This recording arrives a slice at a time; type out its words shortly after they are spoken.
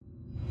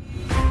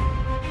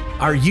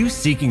Are you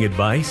seeking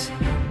advice?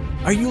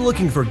 Are you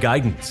looking for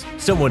guidance,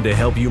 someone to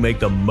help you make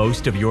the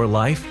most of your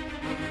life?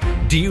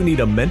 Do you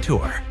need a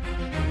mentor?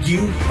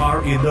 You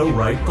are in the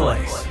right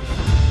place.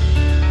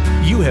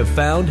 You have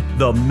found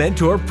the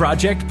Mentor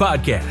Project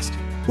Podcast.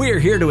 We're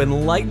here to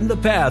enlighten the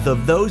path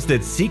of those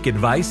that seek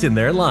advice in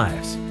their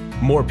lives.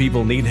 More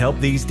people need help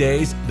these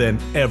days than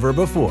ever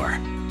before.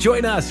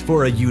 Join us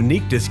for a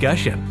unique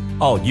discussion.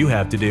 All you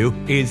have to do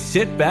is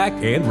sit back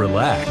and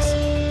relax.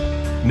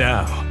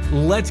 Now,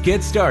 let's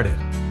get started.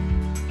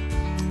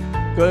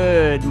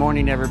 Good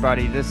morning,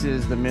 everybody. This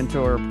is the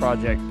Mentor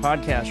Project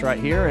Podcast right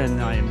here,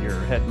 and I am your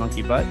head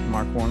monkey butt,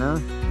 Mark Warner,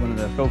 one of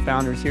the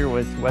co-founders here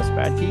with Wes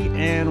Badke,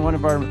 and one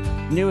of our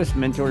newest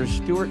mentors,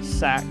 Stuart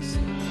Sachs.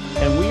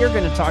 And we are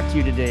going to talk to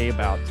you today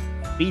about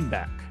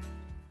feedback,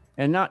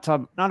 and not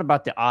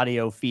about the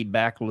audio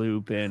feedback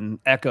loop and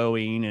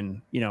echoing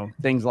and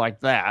things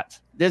like that.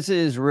 This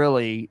is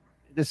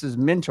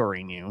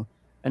mentoring you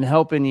and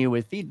helping you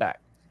with feedback.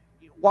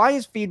 Why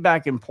is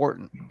feedback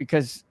important?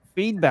 Because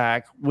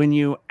feedback, when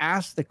you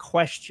ask the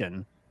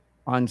question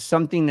on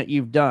something that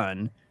you've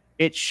done,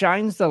 it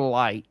shines the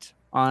light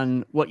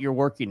on what you're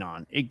working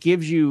on. It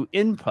gives you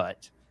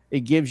input.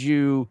 It gives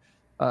you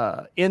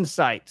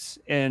insights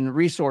and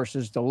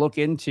resources to look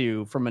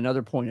into from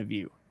another point of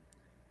view.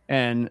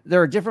 And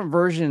there are different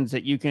versions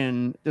that you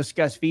can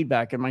discuss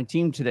feedback. And my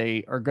team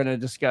today are going to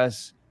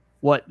discuss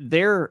what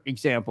their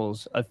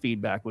examples of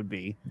feedback would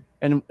be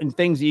and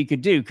things that you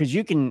could do. Because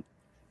you can,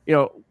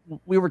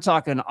 we were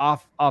talking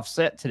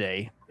offset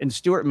today, and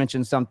Stuart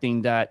mentioned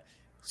something that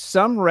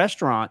some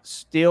restaurants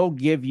still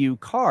give you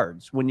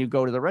cards when you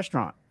go to the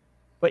restaurant,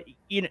 but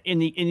and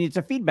it's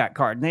a feedback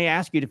card, and they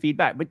ask you to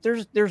feedback. But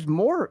there's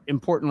more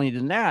importantly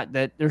than that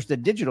there's the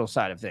digital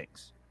side of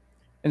things.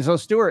 And so,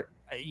 Stuart,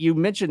 you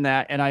mentioned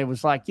that, and I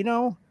was like,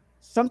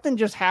 something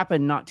just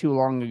happened not too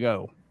long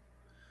ago.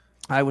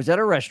 I was at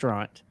a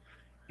restaurant,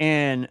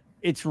 and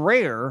it's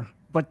rare,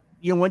 but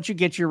once you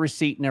get your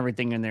receipt and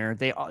everything in there,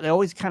 they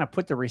always kind of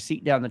put the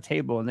receipt down the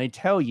table, and they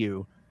tell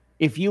you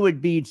if you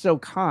would be so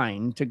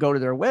kind to go to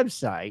their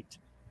website,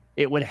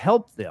 it would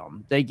help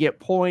them. They get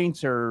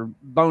points or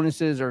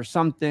bonuses or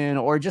something,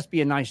 or just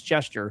be a nice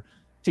gesture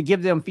to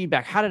give them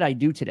feedback. How did I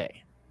do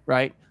today?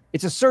 Right?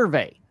 It's a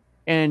survey.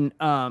 And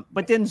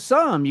but then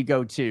some you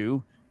go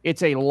to,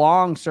 it's a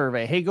long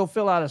survey. Hey, go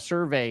fill out a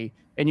survey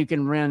and you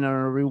can win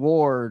a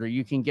reward or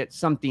you can get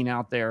something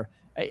out there.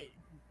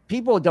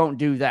 People don't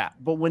do that.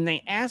 But when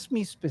they ask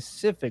me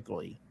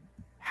specifically,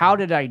 how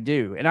did I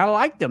do? And I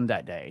liked them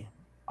that day,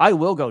 I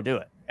will go do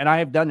it. And I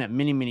have done that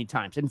many, many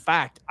times. In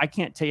fact, I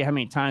can't tell you how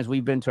many times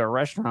we've been to a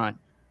restaurant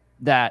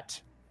that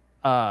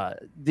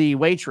the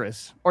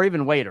waitress or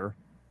even waiter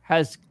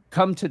has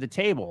come to the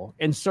table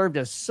and served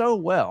us so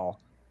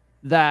well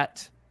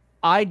that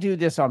I do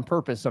this on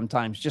purpose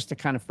sometimes just to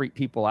kind of freak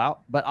people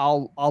out. But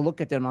I'll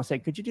look at them and I'll say,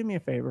 could you do me a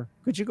favor?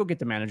 Could you go get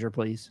the manager,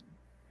 please?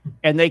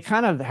 And they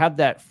kind of have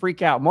that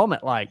freak out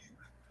moment, like,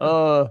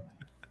 what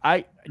did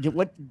I do?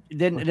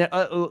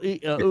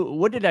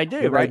 What did I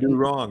do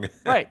wrong?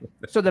 Right.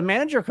 So the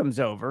manager comes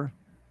over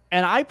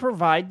and I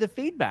provide the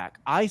feedback.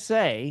 I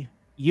say,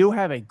 you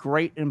have a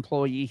great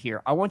employee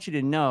here. I want you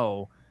to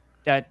know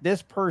that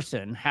this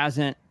person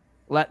hasn't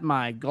let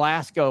my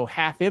glass go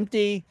half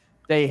empty.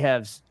 They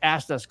have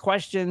asked us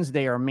questions.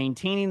 They are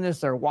maintaining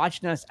this. They're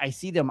watching us. I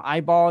see them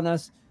eyeballing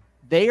us.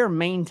 They are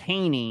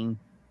maintaining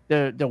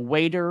the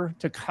waiter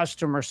to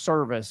customer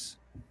service,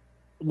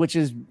 which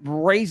is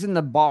raising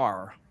the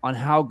bar on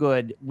how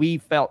good we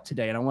felt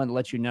today. And I wanted to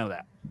let you know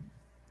that.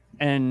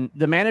 And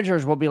the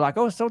managers will be like,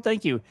 oh, so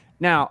thank you.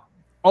 Now,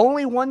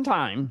 only one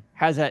time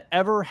has that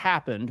ever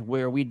happened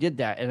where we did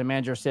that. And the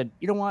manager said,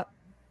 you know what?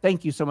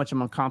 Thank you so much. I'm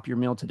going to comp your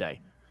meal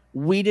today.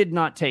 We did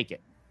not take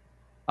it.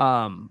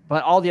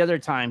 But all the other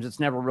times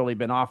it's never really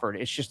been offered.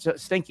 It's just,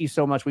 thank you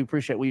so much. We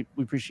appreciate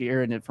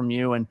hearing it from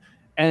you.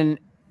 And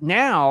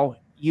now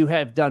you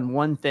have done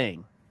one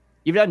thing.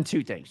 You've done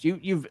two things.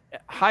 You've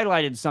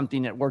highlighted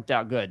something that worked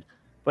out good,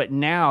 but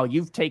now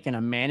you've taken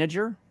a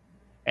manager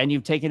and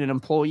you've taken an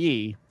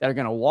employee that are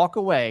going to walk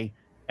away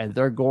and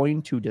they're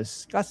going to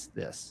discuss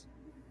this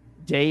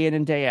day in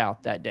and day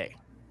out that day.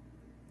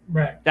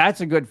 Right.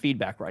 That's a good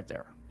feedback right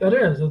there. That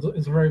is.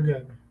 It's very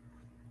good.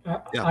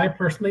 Yeah. I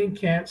personally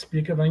can't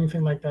speak of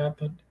anything like that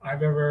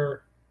I've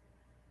ever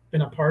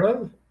been a part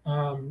of.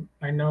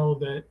 I know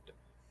that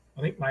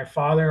I think my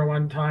father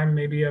one time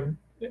maybe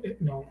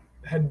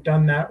had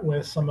done that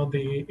with some of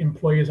the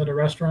employees at a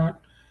restaurant,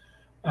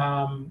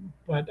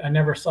 but I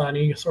never saw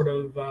any sort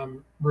of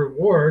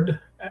reward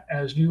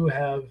as you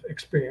have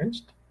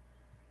experienced.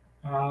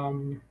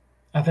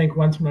 I think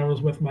once when I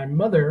was with my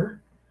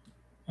mother,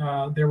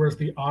 there was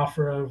the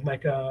offer of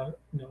like a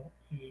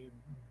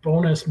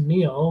bonus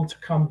meal to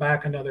come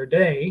back another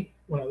day,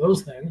 one of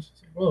those things.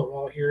 It's like, oh,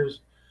 well, here's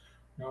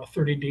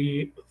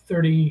 $30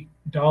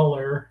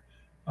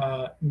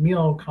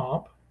 meal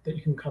comp that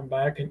you can come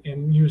back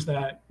and use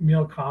that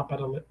meal comp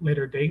at a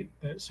later date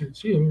that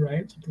suits you,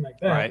 right? Something like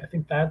that. Right. I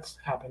think that's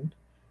happened.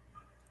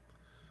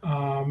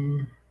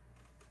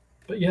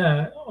 But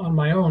yeah, on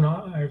my own,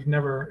 I've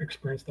never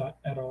experienced that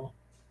at all.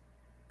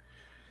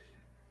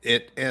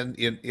 It and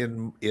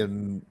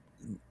in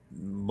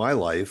my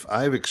life,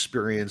 I've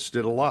experienced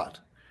it a lot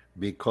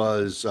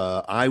because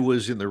I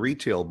was in the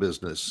retail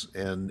business,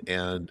 and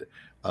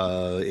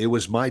it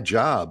was my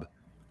job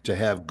to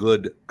have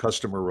good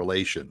customer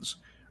relations.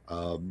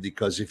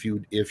 Because if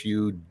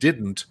you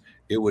didn't,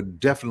 it would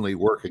definitely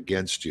work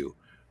against you.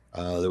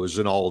 There was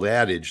an old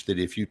adage that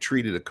if you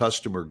treated a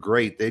customer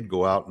great, they'd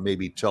go out and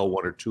maybe tell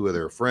one or two of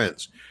their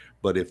friends.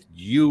 But if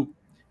you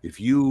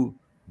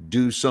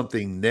do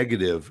something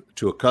negative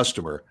to a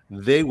customer,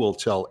 they will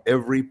tell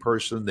every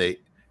person they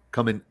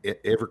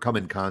ever come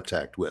in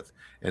contact with,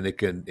 and it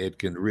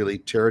can really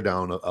tear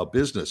down a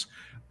business.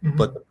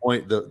 But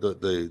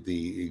Mhm.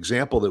 the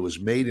example that was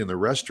made in the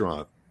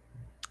restaurant,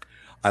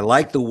 I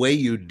like the way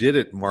you did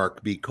it,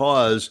 Mark,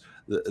 because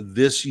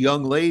this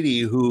young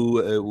lady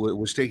who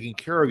was taking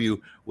care of you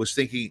was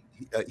thinking,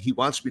 he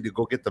wants me to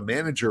go get the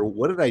manager.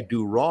 What did I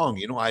do wrong?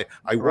 I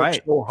worked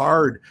Right. so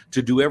hard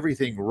to do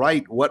everything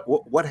right.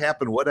 What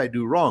happened? What did I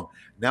do wrong?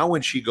 Now,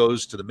 when she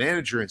goes to the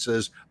manager and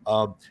says,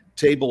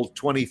 table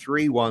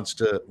 23 wants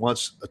to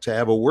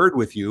have a word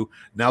with you.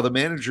 Now the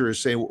manager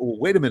is saying, well,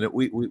 wait a minute,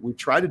 we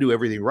try to do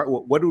everything right.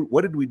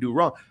 What did we do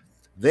wrong?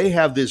 They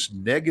have this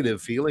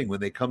negative feeling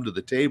when they come to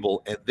the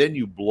table, and then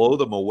you blow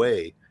them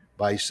away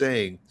by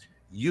saying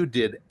you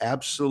did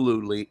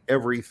absolutely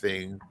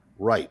everything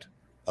right,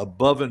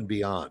 above and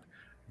beyond.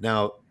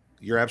 Now,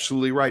 you're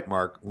absolutely right,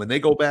 Mark. When they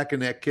go back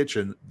in that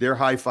kitchen, they're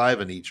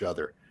high-fiving each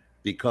other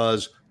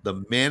because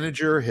the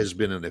manager has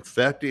been an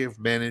effective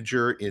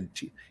manager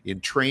in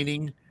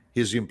training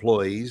his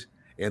employees,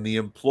 and the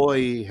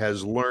employee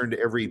has learned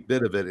every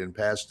bit of it and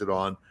passed it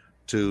on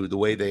to the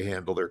way they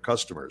handle their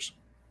customers.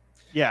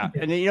 Yeah,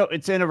 Yeah. and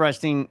it's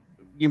interesting.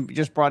 You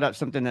just brought up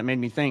something that made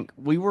me think.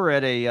 We were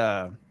at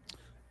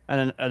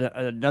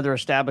another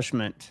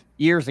establishment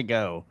years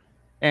ago,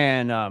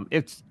 and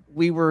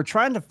we were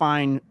trying to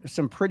find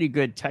some pretty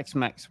good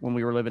Tex-Mex when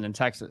we were living in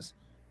Texas,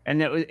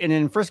 and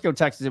in Frisco,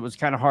 Texas, it was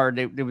kind of hard.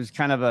 It was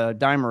kind of a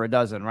dime or a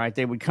dozen, right?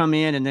 They would come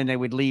in and then they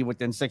would leave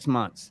within 6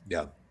 months.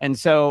 Yeah. And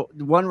so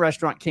one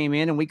restaurant came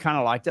in and we kind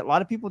of liked it. A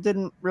lot of people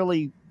didn't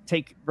really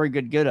take very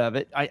good of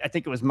it. I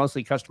think it was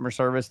mostly customer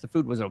service. The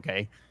food was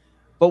okay.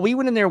 But we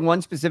went in there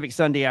one specific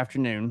Sunday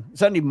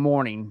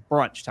morning,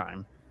 brunch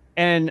time.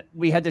 And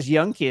we had this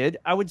young kid.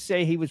 I would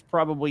say he was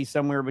probably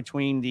somewhere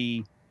between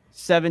the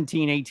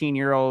 17,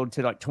 18-year-old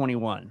to like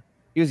 21.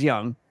 He was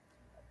young.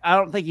 I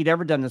don't think he'd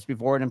ever done this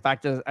before. And in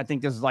fact, I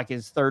think this is like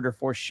his third or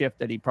fourth shift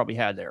that he probably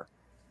had there.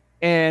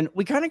 And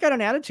we kind of got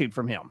an attitude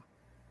from him.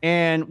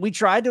 And we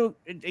tried to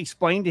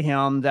explain to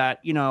him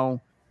that,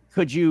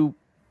 could you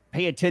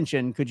pay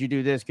attention? Could you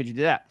do this? Could you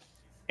do that?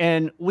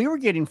 And we were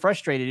getting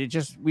frustrated.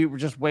 We were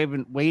just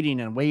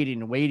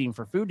waiting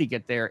for food to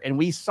get there. And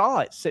we saw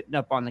it sitting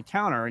up on the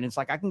counter. And it's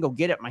like, I can go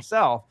get it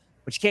myself,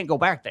 but you can't go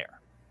back there.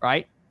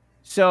 Right.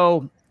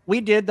 So we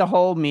did the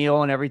whole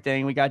meal and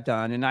everything. We got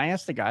done. And I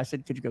asked the guy, I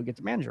said, could you go get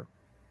the manager?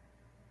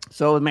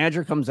 So the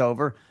manager comes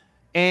over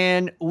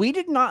and we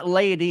did not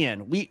lay it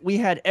in. We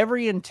had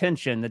every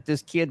intention that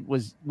this kid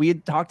we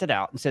had talked it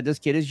out and said, this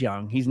kid is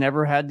young. He's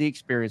never had the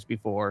experience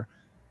before.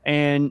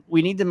 And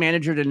we need the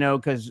manager to know,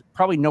 because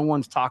probably no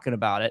one's talking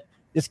about it.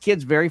 This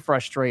kid's very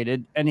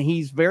frustrated and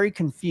he's very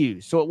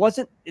confused. So it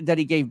wasn't that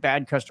he gave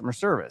bad customer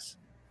service.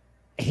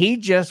 He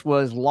just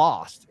was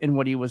lost in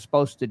what he was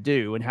supposed to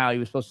do and how he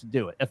was supposed to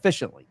do it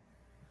efficiently.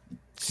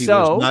 He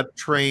was not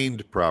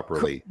trained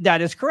properly.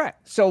 That is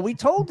correct. So we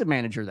told the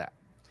manager that.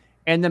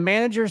 And the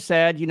manager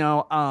said,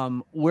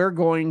 we're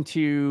going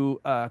to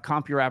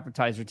comp your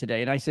appetizer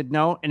today. And I said,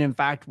 no. And in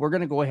fact, we're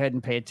going to go ahead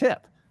and pay a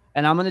tip.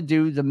 And I'm going to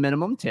do the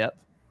minimum tip,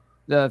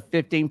 the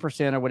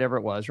 15% or whatever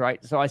it was,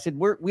 right? So I said,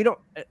 we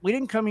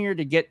didn't come here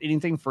to get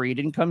anything free.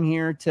 Didn't come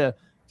here to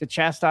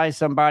chastise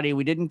somebody.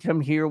 We didn't come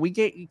here. We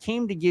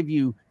came to give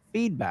you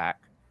feedback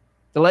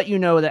to let you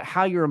know that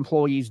how your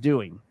employee's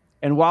doing.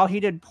 And while he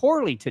did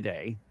poorly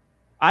today,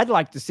 I'd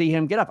like to see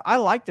him get up. I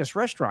like this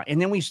restaurant.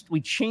 And then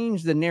we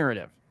changed the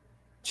narrative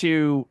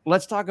to,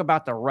 let's talk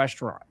about the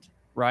restaurant,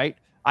 right?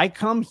 I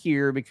come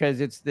here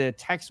because it's the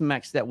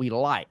Tex-Mex that we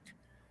like.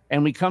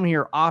 And we come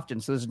here often.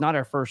 So this is not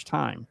our first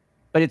time.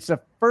 But it's the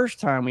first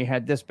time we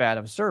had this bad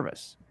of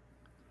service.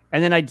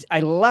 And then I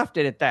left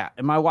it at that.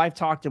 And my wife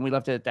talked and we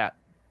left it at that.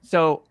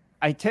 So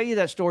I tell you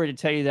that story to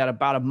tell you that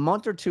about a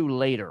month or two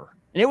later,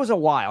 and it was a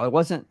while. It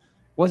wasn't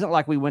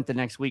like we went the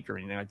next week or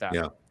anything like that.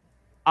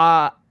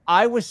 Yeah.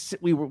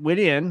 We went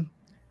in,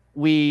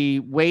 we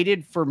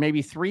waited for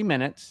maybe 3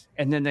 minutes,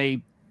 and then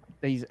they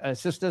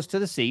assist us to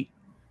the seat.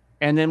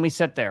 And then we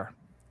sat there.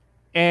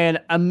 And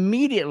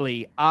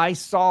immediately I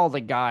saw the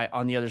guy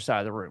on the other side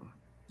of the room,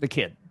 the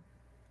kid.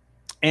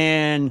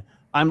 And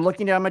I'm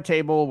looking down my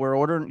table.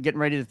 We're getting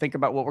ready to think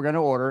about what we're going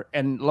to order.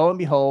 And lo and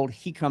behold,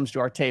 he comes to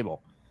our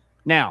table.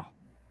 Now,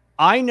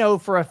 I know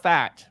for a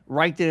fact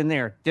right then and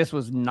there, this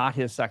was not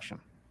his section.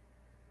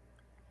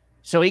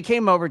 So he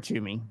came over to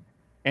me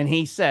and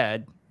he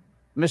said,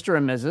 Mr.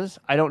 and Mrs.,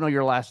 I don't know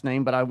your last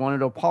name, but I wanted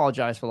to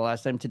apologize for the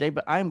last time today,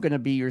 but I'm going to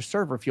be your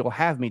server if you'll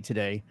have me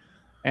today,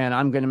 and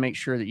I'm going to make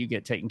sure that you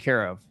get taken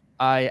care of.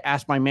 I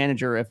asked my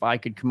manager if I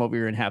could come over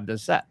here and have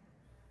this set.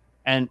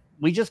 And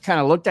we just kind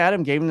of looked at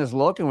him, gave him this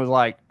look, and was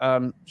like,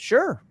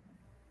 sure.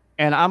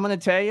 And I'm going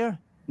to tell you,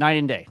 night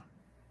and day.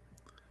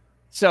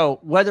 So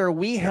whether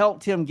we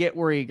helped him get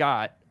where he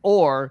got,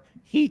 or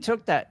he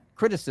took that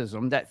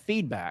criticism, that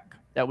feedback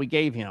that we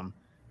gave him,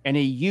 and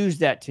he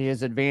used that to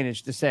his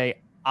advantage to say,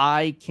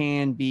 I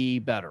can be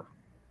better.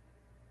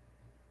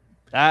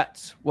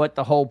 That's what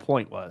the whole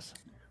point was.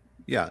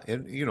 Yeah.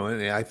 And,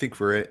 and I think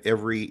for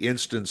every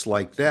instance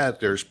like that,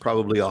 there's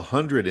probably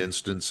 100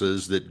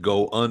 instances that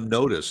go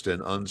unnoticed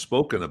and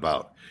unspoken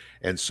about.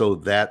 And so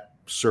that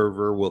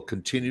server will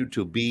continue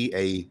to be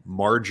a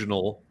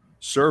marginal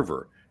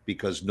server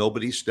because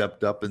nobody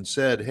stepped up and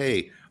said,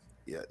 hey,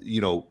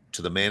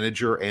 to the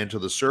manager and to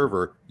the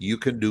server, you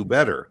can do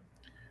better.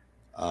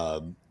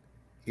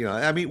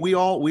 I mean, we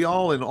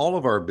all in all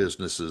of our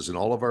businesses and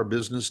all of our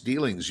business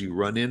dealings, you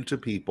run into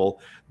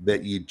people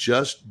that you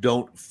just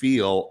don't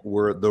feel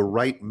were the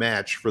right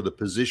match for the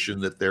position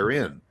that they're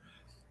in.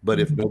 But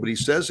if nobody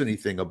says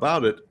anything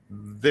about it,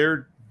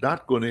 they're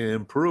not going to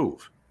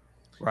improve.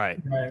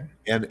 Right.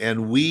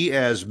 And we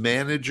as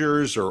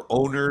managers or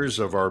owners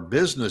of our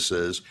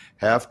businesses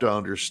have to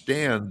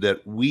understand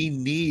that we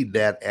need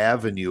that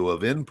avenue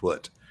of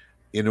input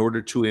in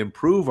order to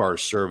improve our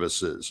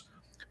services.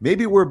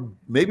 Maybe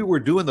we're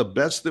doing the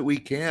best that we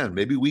can.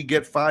 Maybe we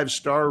get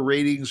 5-star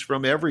ratings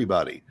from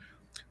everybody.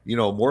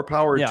 More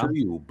power to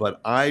you.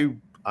 But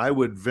I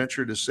would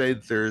venture to say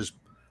that there's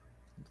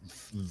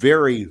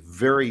very,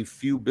 very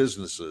few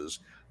businesses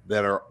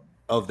that are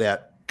of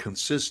that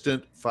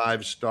consistent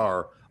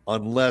 5-star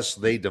unless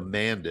they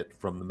demand it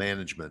from the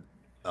management.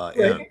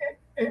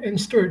 And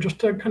Stuart, just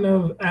to kind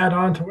of add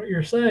on to what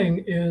you're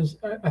saying is,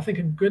 I think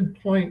a good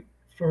point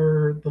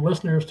for the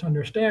listeners to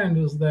understand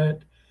is that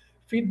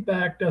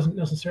feedback doesn't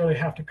necessarily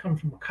have to come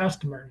from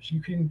customers.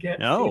 You can get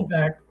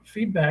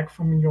feedback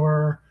from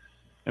your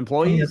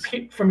employees,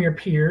 from your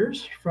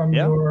peers, from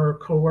your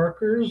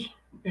coworkers,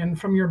 and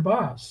from your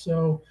boss.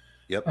 So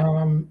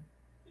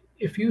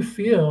if you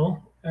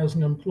feel as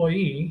an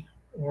employee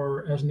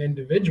or as an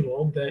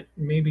individual that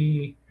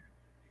maybe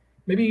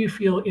you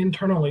feel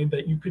internally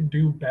that you could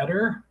do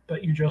better,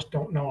 but you just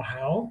don't know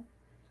how,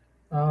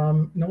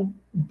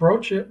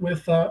 broach it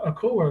with a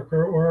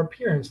coworker or a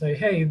peer and say,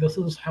 hey, this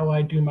is how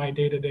I do my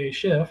day-to-day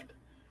shift.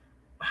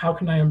 How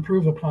can I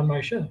improve upon my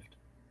shift?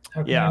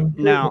 How can I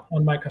improve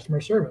upon my customer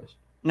service?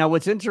 Now,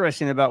 what's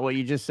interesting about what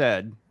you just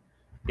said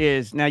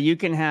is now you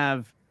can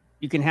have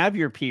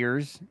your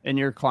peers and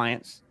your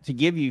clients to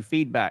give you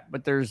feedback,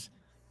 but there's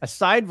a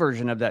side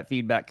version of that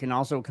feedback can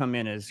also come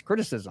in as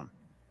criticism,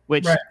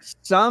 which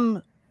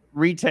some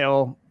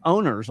retail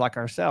owners like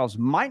ourselves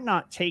might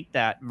not take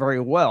that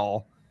very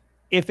well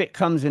if it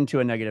comes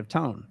into a negative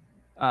tone.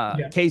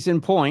 Case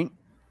in point,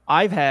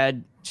 I've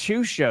had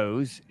 2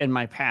 shows in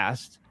my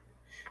past,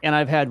 and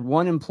I've had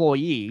one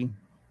employee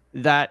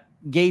that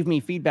gave me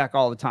feedback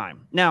all the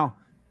time. Now,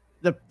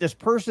 this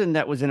person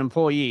that was an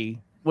employee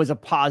was a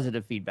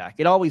positive feedback.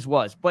 It always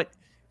was. But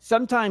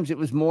sometimes it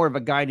was more of a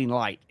guiding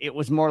light. It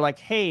was more like,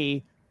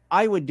 hey,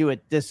 I would do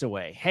it this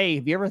way. Hey,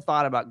 have you ever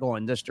thought about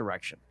going this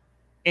direction?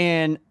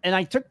 And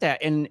I took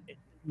that, and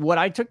what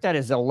I took that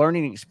as a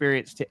learning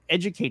experience to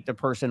educate the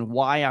person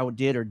why I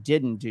did or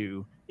didn't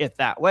do it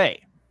that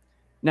way.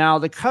 Now,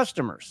 the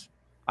customers,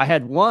 I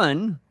had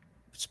one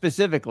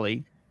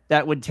specifically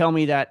that would tell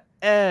me that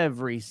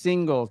every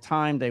single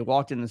time they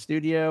walked in the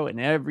studio and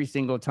every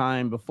single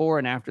time before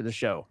and after the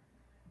show.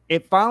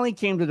 It finally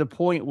came to the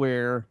point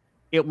where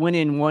it went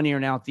in one ear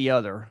and out the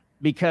other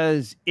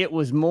because it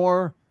was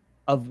more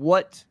of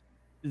what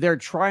they're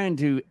trying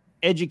to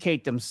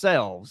educate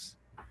themselves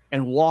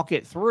and walk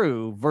it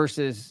through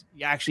versus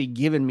actually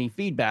giving me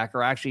feedback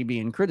or actually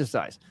being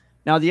criticized.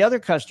 Now, the other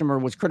customer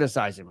was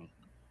criticizing me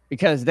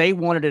because they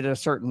wanted it a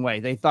certain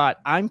way. They thought,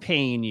 I'm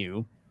paying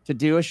you to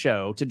do a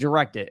show, to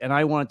direct it, and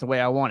I want it the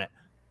way I want it,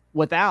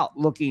 without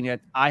looking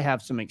at, I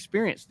have some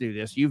experience to do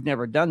this. You've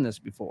never done this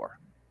before.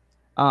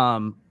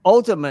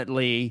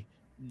 Ultimately,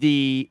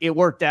 it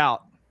worked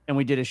out, and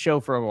we did a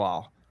show for a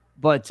while.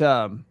 But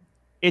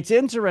it's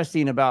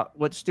interesting about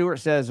what Stuart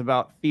says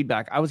about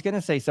feedback. I was going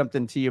to say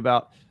something to you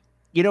about,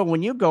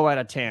 when you go out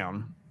of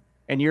town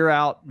and you're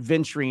out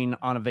venturing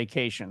on a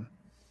vacation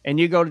and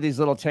you go to these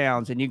little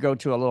towns and you go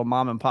to a little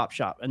mom and pop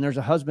shop and there's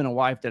a husband and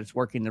wife that's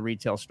working the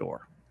retail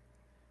store.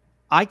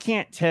 I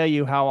can't tell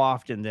you how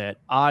often that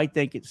I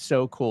think it's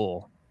so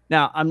cool.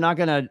 Now, I'm not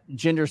going to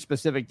gender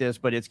specific this,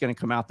 but it's going to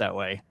come out that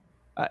way.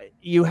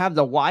 You have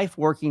the wife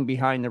working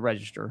behind the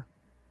register.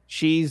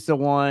 She's the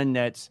one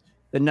that's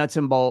the nuts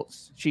and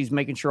bolts. She's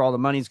making sure all the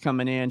money's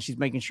coming in. She's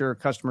making sure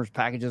customers'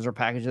 packages are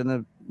packaged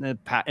in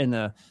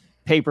the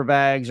paper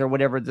bags or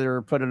whatever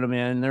they're putting them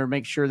in. They're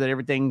making sure that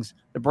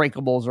the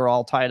breakables are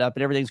all tied up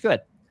and everything's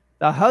good.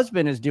 The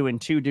husband is doing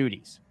 2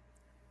 duties.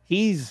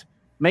 He's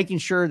making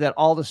sure that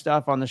all the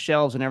stuff on the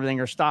shelves and everything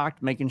are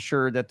stocked, making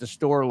sure that the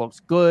store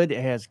looks good,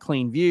 it has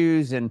clean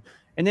views, and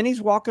then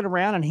he's walking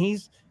around and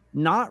he's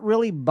not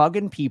really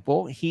bugging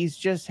people. He's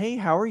just, hey,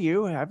 how are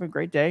you? Have a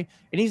great day.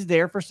 And he's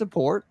there for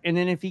support. And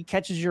then if he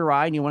catches your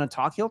eye and you want to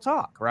talk, he'll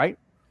talk, right?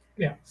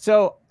 Yeah.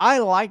 So I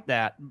like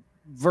that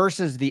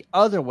versus the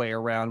other way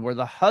around where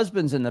the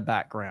husband's in the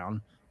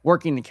background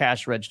working the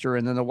cash register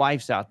and then the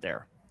wife's out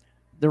there.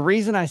 The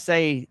reason I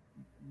say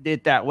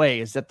it that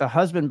way is that the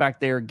husband back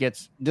there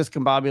gets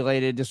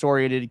discombobulated,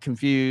 disoriented,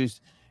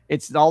 confused.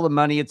 It's all the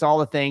money, it's all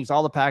the things,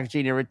 all the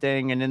packaging,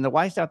 everything. And then the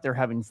wife's out there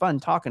having fun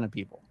talking to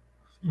people.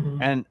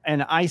 Mm-hmm.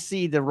 And I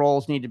see the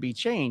roles need to be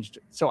changed.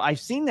 So I've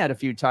seen that a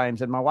few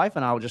times, and my wife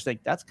and I will just think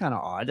that's kind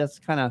of odd. That's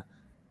kind of,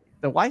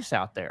 the wife's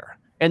out there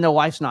and the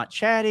wife's not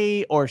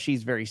chatty, or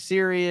she's very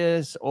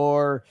serious,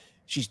 or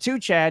she's too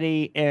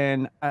chatty.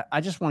 And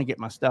I just want to get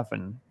my stuff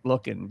and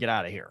look and get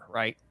out of here.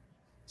 Right.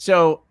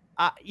 So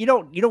you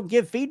don't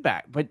give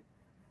feedback, but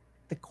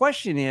the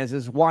question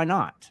is why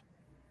not?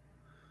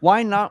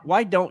 Why not?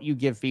 Why don't you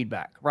give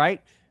feedback? Right.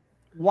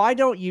 Why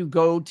don't you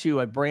go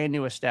to a brand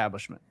new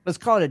establishment? Let's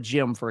call it a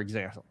gym, for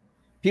example.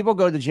 People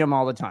go to the gym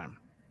all the time.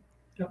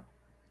 Yep.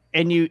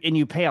 And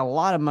you pay a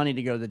lot of money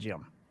to go to the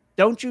gym.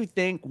 Don't you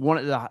think one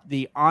of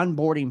the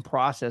onboarding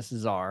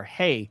processes are,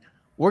 hey,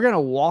 we're going to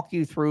walk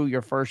you through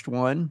your first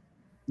one,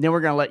 then we're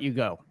going to let you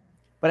go.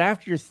 But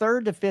after your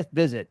third to fifth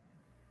visit,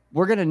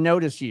 we're going to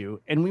notice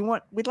you, and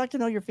we'd like to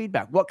know your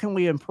feedback. What can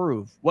we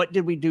improve? What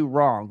did we do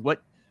wrong?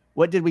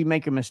 What did we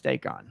make a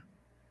mistake on?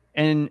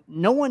 And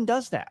no one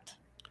does that.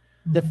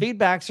 The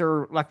feedbacks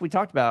are, like we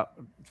talked about,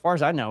 as far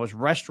as I know, is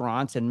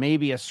restaurants and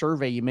maybe a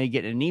survey you may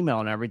get in an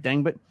email and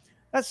everything. But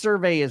that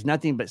survey is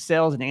nothing but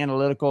sales and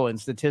analytical and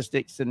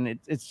statistics. And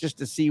it's just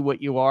to see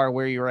what you are,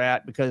 where you're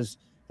at, because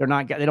they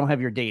don't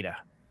have your data.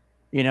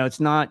 It's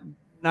not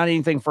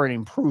anything for an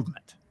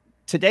improvement.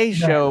 Today's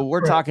show,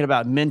 we're talking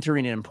about mentoring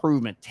and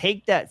improvement.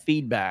 Take that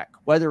feedback,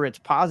 whether it's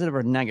positive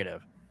or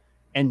negative,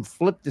 and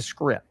flip the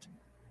script.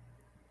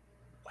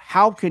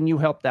 How can you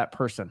help that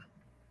person?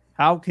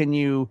 How can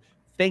you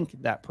thank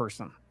that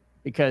person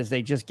because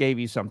they just gave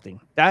you something?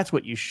 That's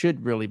what you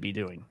should really be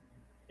doing.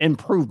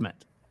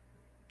 Improvement.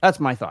 That's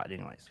my thought,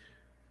 anyways.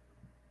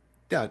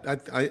 Yeah,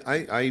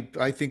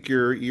 I think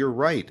you're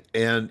right,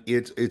 and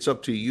it's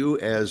up to you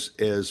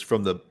as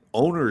from the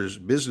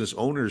business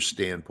owner's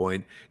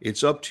standpoint.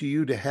 It's up to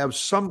you to have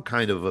some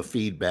kind of a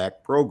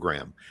feedback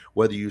program.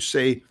 Whether you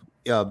say,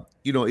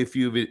 if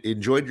you've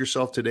enjoyed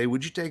yourself today,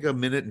 would you take a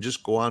minute and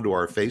just go onto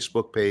our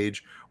Facebook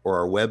page or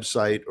our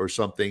website or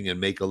something and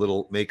make a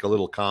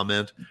little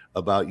comment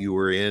about you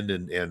were in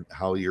and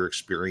how your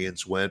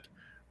experience went?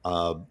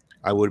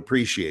 I would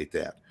appreciate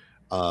that.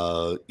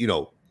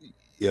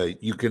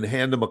 You can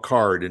hand them a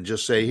card and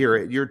just say,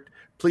 here,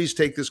 please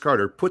take this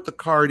card, or put the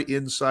card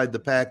inside the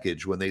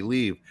package when they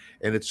leave.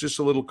 And it's just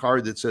a little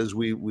card that says,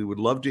 we would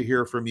love to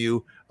hear from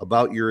you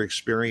about your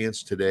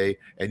experience today.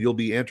 And you'll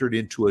be entered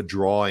into a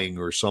drawing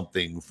or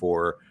something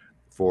for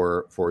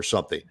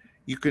something.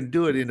 You can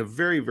do it in a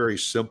very, very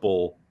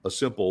simple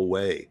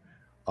way.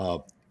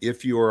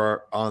 If you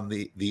are on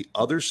the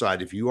other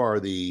side, if you are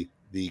the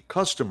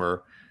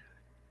customer,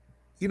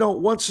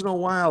 once in a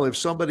while, if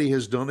somebody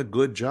has done a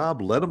good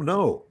job, let them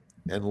know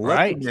and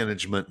let the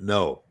management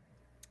know,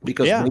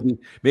 because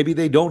maybe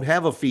they don't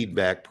have a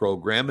feedback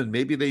program and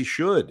maybe they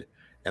should.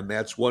 And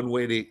that's one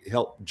way to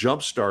help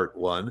jumpstart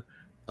one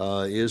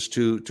is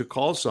to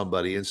call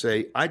somebody and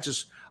say,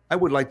 I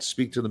would like to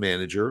speak to the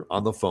manager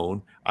on the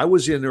phone. I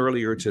was in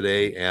earlier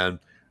today and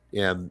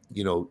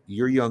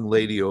your young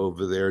lady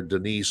over there,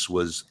 Denise,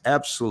 was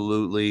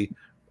absolutely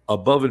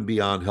above and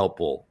beyond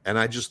helpful. And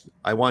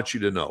I want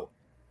you to know.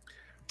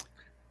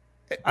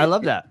 I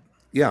love that.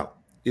 Yeah,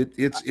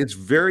 it's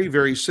very,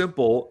 very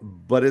simple.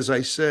 But as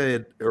I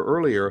said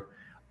earlier,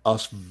 a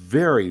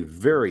very,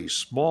 very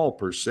small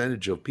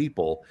percentage of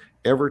people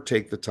ever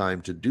take the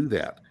time to do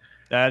that.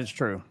 That is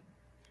true.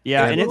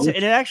 Yeah, and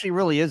it actually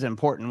really is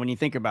important when you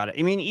think about it.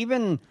 I mean,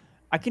 even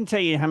I can tell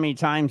you how many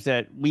times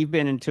that we've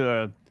been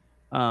into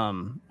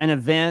an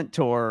event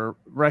or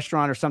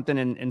restaurant or something,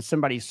 and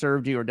somebody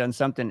served you or done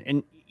something,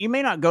 and you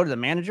may not go to the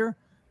manager,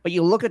 but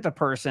you look at the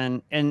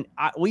person, and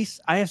I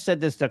have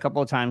said this a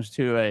couple of times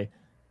to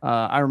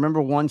I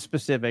remember one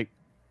specific.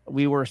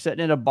 We were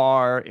sitting at a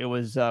bar. It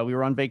was we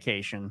were on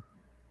vacation,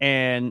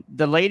 and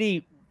the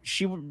lady,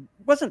 she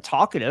wasn't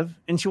talkative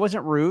and she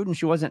wasn't rude and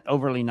she wasn't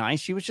overly nice.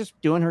 She was just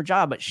doing her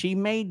job, but she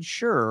made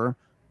sure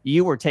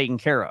you were taken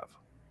care of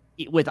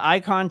with eye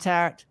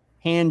contact,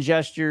 hand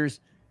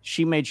gestures.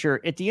 She made sure.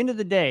 At the end of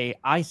the day,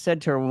 I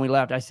said to her when we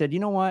left, I said, you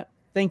know what?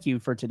 Thank you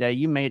for today.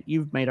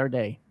 You've made our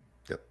day.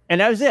 Yep. And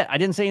that was it. I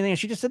didn't say anything.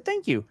 She just said,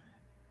 thank you.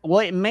 Well,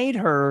 it made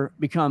her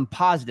become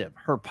positive.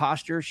 Her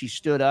posture, she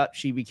stood up.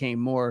 She became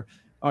more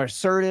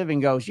assertive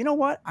and goes, you know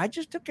what? I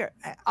just took care.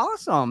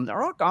 Awesome.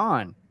 They're all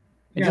gone.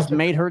 It just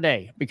made her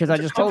day because I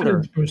just told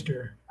her.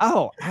 Booster.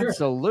 Oh, sure.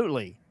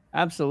 Absolutely.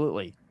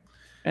 Absolutely.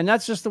 And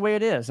that's just the way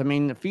it is. I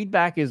mean, the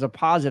feedback is a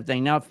positive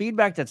thing. Now,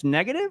 feedback that's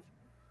negative,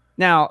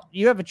 now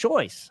you have a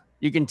choice.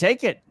 You can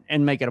take it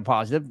and make it a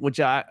positive, which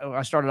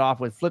I started off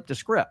with flip the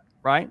script,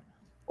 right?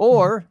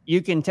 Or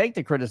you can take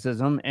the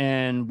criticism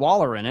and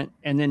waller in it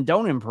and then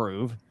don't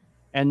improve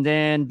and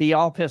then be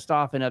all pissed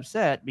off and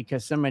upset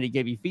because somebody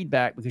gave you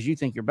feedback because you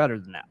think you're better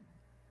than that.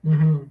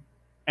 Mm-hmm.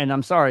 And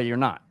I'm sorry, you're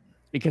not,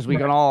 because we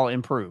can all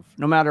improve.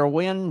 No matter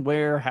when,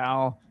 where,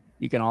 how,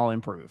 you can all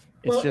improve.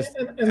 It's just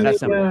that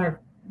simple.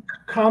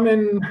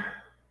 Common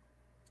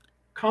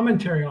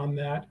commentary on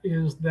that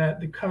is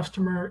that the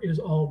customer is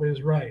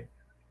always right?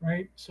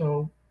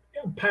 So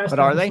past But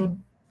are they?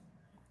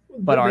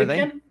 But are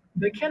they?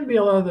 They can be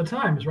a lot of the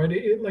times,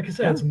 right? Like I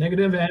said, it's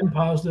negative and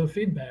positive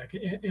feedback.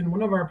 In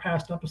one of our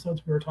past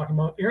episodes, we were talking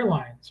about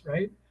airlines,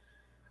 right?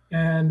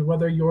 And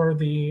whether you're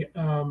the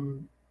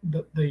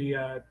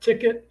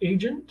ticket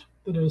agent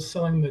that is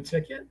selling the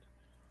ticket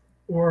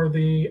or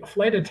the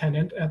flight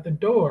attendant at the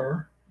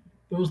door,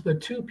 those are the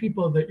two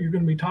people that you're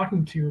going to be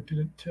talking to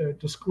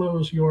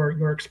disclose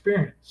your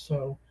experience.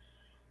 So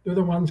they're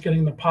the ones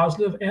getting the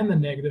positive and the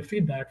negative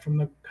feedback from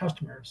the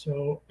customer.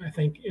 So I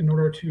think in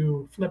order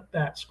to flip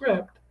that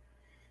script,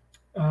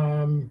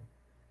 the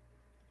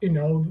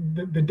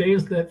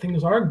days that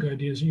things are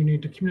good is you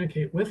need to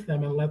communicate with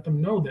them and let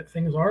them know that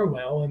things are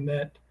well and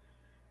that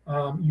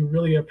you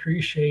really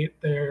appreciate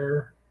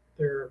their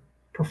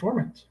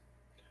performance.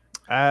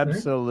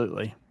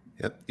 Absolutely.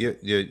 Right?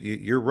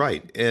 You're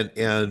right.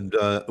 And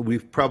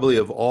we've probably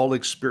have all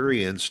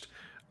experienced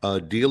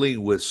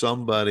dealing with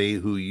somebody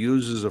who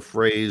uses a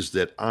phrase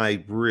that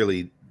I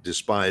really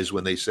despise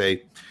when they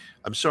say,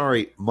 "I'm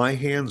sorry, my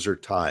hands are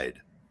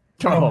tied."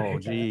 Oh,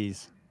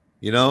 geez.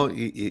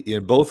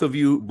 Both of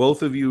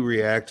you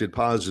reacted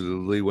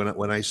positively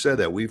when I said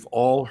that. We've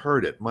all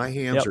heard it. My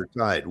hands are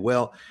tied.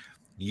 Well,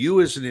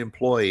 you as an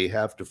employee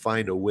have to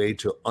find a way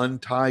to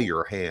untie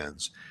your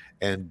hands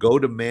and go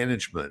to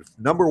management.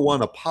 Number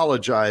one,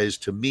 apologize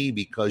to me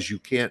because you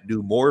can't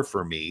do more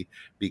for me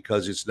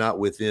because it's not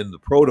within the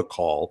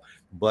protocol,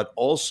 but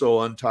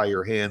also untie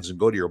your hands and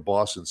go to your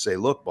boss and say,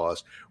 "Look,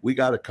 boss, we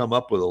got to come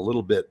up with a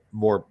little bit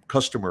more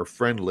customer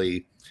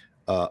friendly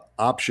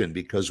option,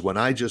 because when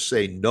I just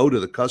say no to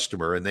the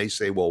customer and they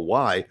say, well,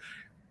 why?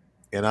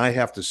 And I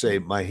have to say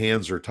my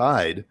hands are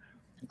tied.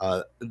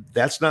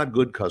 That's not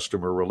good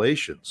customer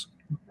relations."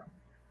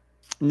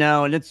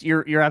 No, and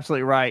you're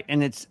absolutely right.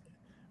 And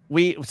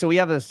we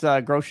have this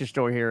grocery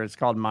store here. It's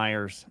called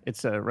Myers.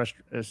 It's a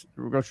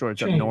grocery store.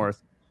 It's up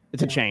north.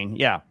 It's a chain.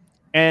 Yeah.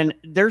 And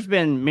there's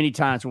been many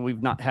times when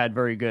we've not had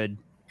very good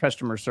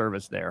customer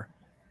service there,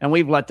 and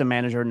we've let the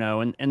manager know.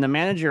 And the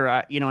manager,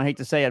 I hate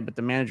to say it, but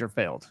the manager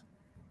failed.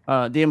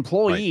 The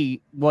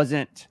employee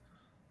wasn't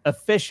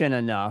efficient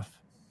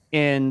enough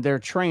in their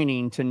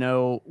training to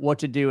know what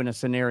to do in a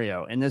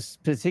scenario. And this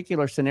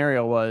particular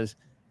scenario and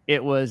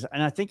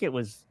I think it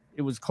was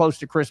close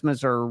to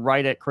Christmas or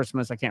right at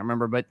Christmas. I can't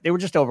remember, but they were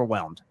just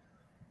overwhelmed.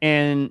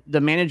 And the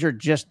manager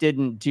just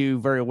didn't do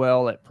very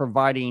well at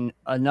providing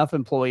enough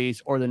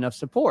employees or enough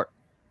support.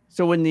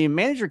 So when the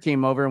manager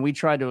came over and we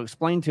tried to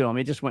explain to him,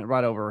 it just went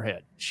right over her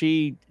head.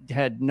 She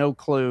had no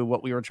clue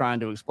what we were trying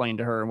to explain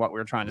to her and what we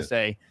were trying to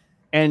say.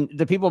 And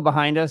the people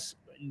behind us,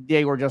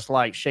 they were just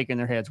like shaking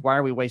their heads. Why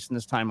are we wasting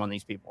this time on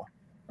these people?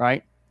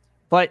 Right.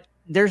 But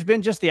there's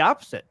been just the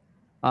opposite.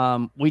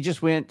 We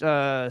just went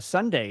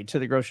Sunday to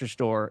the grocery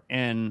store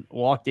and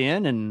walked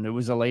in, and there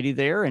was a lady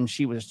there, and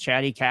she was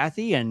chatty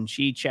Cathy, and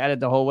she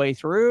chatted the whole way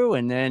through.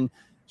 And then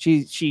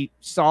she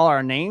saw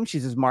our name. She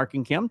says, "Mark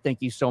and Kim,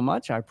 thank you so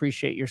much. I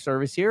appreciate your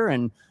service here."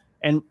 And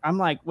I'm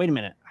like, wait a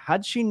minute,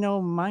 how'd she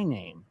know my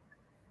name?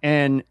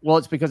 And well,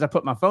 it's because I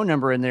put my phone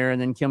number in there, and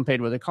then Kim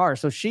paid with a card.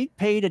 So she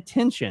paid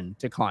attention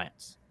to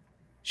clients.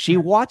 She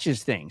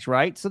watches things,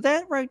 right? So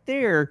that right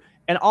there,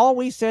 and all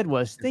we said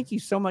was, "Thank you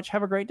so much.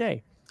 Have a great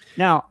day."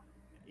 Now,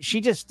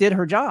 she just did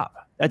her job.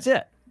 That's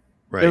it.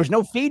 Right. There was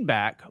no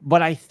feedback,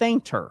 but I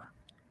thanked her.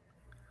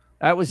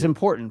 That was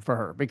important for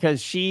her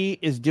because she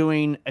is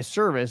doing a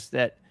service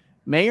that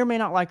may or may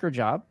not like her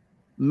job,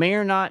 may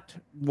or not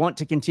want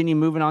to continue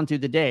moving on through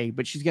the day,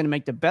 but she's going to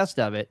make the best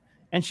of it.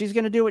 And she's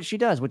going to do what she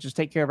does, which is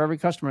take care of every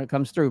customer that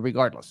comes through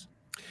regardless.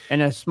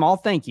 And a small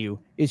thank you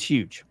is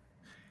huge.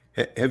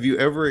 Have you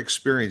ever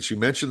experienced, you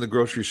mentioned the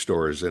grocery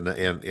stores, and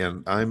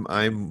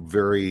I'm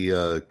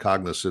very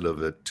cognizant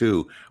of it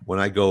too when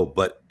I go,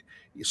 but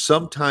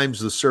sometimes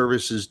the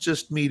service is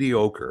just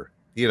mediocre.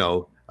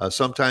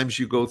 Sometimes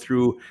you go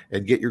through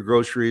and get your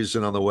groceries,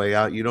 and on the way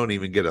out, you don't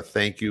even get a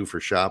thank you for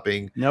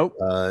shopping. Nope.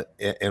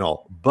 And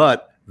all.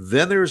 But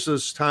then there's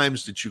those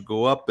times that you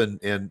go up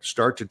and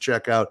start to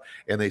check out,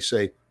 and they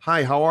say,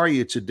 "Hi, how are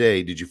you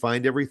today? Did you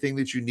find everything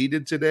that you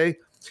needed today?"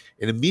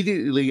 And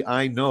immediately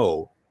I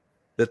know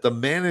that the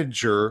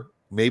manager,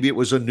 maybe it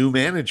was a new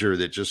manager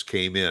that just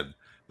came in.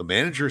 The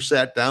manager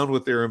sat down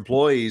with their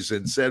employees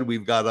and said,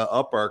 "We've got to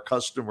up our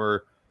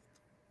customer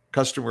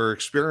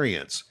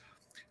experience."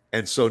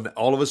 And so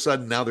all of a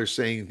sudden now they're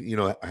saying,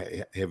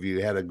 "Have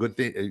you had a good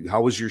thing? How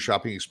was your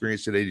shopping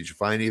experience today? Did you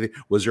find anything?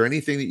 Was there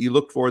anything that you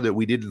looked for that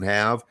we didn't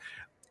have?"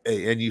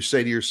 And you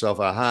say to yourself,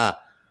 "Aha,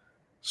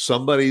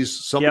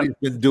 Somebody's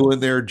been doing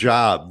their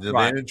job. The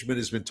management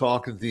has been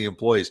talking to the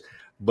employees,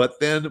 but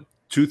then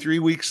 2-3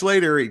 weeks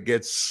later, it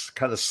gets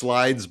kind of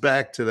slides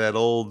back to that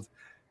old,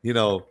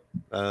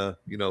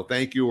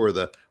 thank you, or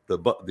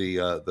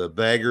the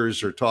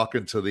baggers are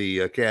talking to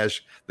the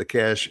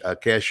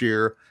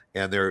cashier,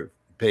 and they're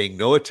paying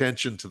no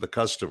attention to the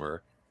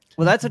customer.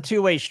 Well, that's a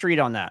two-way street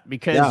on that,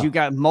 because you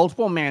got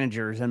multiple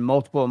managers and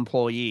multiple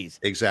employees.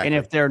 Exactly. And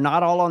if they're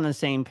not all on the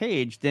same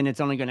page, then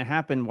it's only going to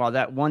happen while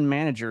that one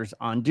manager's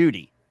on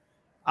duty.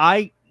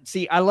 I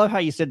love how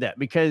you said that,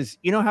 because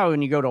you know how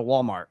when you go to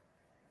Walmart,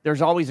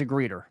 there's always a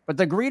greeter, but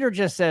the greeter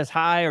just says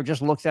hi or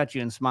just looks at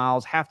you and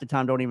smiles. Half the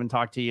time, don't even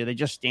talk to you. They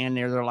just stand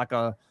there. They're like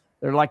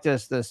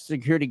the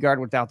security guard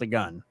without the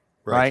gun,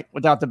 right?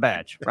 Without the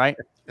badge, right?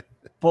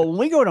 But when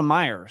we go to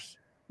Meijer's,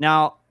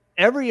 now,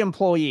 every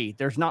employee,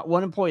 there's not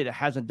one employee that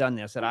hasn't done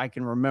this that I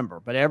can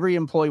remember, but every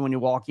employee, when you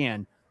walk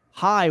in,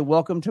 hi,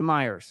 welcome to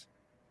Meijer's.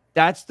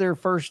 That's their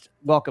first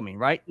welcoming,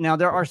 right? Now,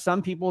 there are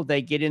some people,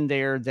 they get in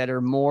there that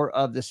are more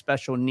of the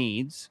special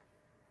needs,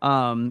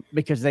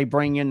 because they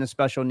bring in the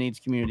special needs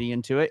community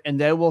into it, and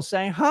they will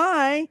say,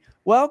 hi,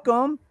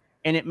 welcome.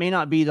 And it may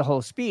not be the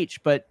whole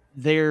speech, but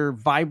they're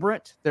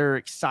vibrant. They're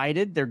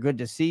excited. They're good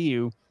to see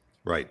you.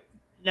 Right.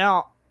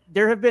 Now,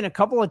 there have been a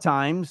couple of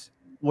times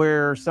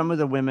where some of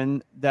the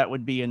women that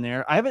would be in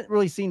there, I haven't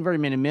really seen very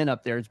many men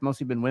up there. It's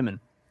mostly been women,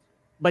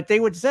 but they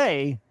would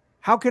say,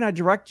 how can I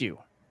direct you?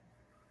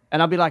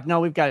 And I'll be like, no,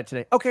 we've got it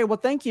today. Okay, well,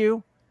 thank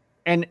you.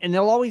 And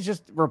they'll always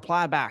just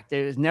reply back.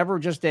 There's never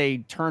just a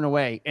turn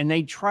away. And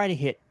they try to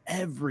hit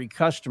every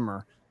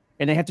customer,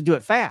 and they have to do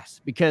it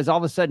fast, because all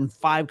of a sudden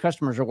 5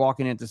 customers are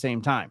walking in at the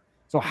same time.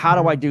 So how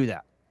do I do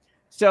that?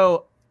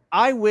 So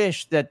I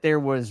wish that there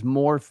was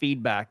more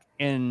feedback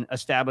in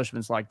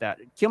establishments like that.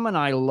 Kim and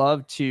I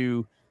love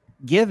to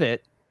give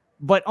it,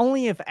 but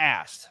only if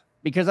asked,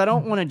 because I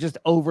don't want to just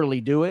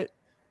overly do it.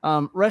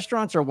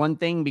 Restaurants are one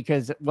thing,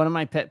 because one of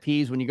my pet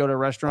peeves when you go to a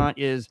restaurant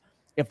is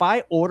if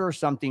I order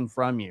something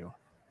from you,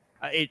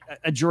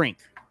 a drink,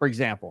 for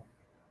example,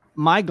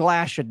 my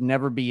glass should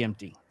never be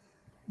empty.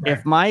 Right.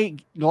 If my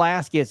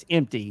glass gets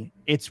empty,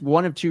 it's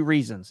one of 2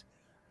 reasons.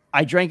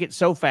 I drank it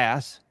so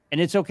fast, and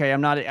it's okay.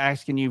 I'm not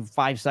asking you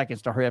 5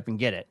 seconds to hurry up and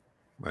get it.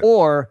 Right.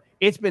 Or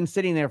it's been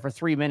sitting there for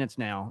 3 minutes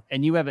now,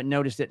 and you haven't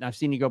noticed it, and I've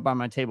seen you go by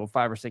my table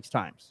 5 or 6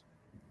 times,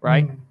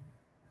 right? Mm.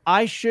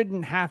 I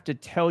shouldn't have to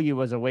tell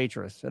you as a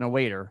waitress and a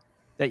waiter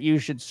that you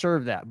should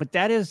serve that. But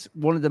that is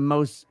one of the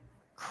most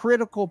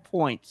critical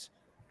points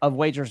of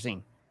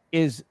waitressing,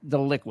 is the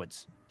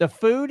liquids. The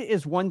food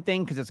is one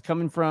thing, because it's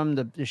coming from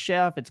the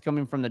chef, it's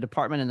coming from the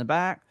department in the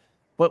back.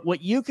 But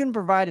what you can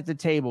provide at the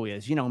table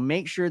is,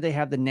 make sure they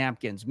have the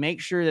napkins,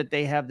 make sure that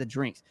they have the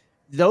drinks.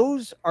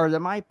 Those are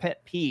my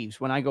pet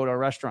peeves when I go to a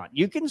restaurant.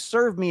 You can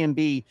serve me and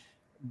be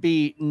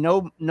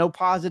no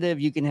positive.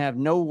 You can have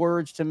no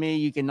words to me.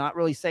 You can not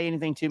really say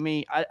anything to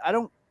me. I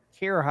don't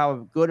care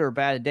how good or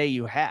bad a day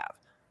you have.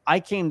 I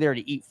came there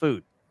to eat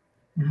food.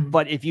 Mm-hmm.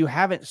 But if you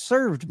haven't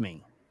served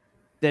me,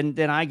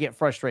 then I get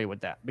frustrated with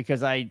that,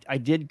 because I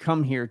did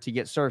come here to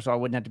get served so I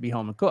wouldn't have to be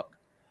home and cook.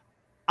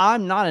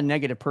 I'm not a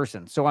negative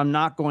person, so I'm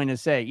not going to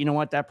say, you know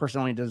what, that person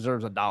only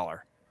deserves $1.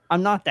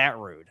 I'm not that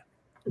rude.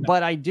 No.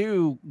 But I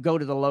do go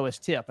to the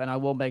lowest tip, and I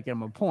will make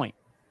them a point.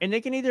 And they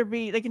can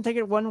take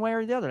it one way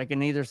or the other. They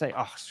can either say,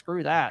 oh,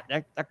 screw that.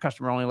 That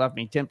customer only left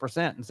me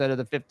 10% instead of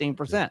the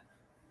 15%.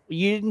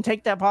 You didn't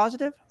take that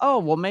positive? Oh,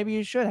 well, maybe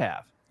you should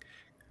have.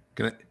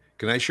 Can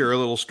I share a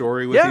little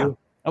story with you?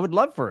 I would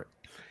love for it.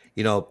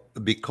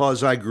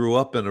 Because I grew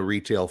up in a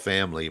retail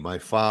family, my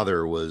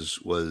father was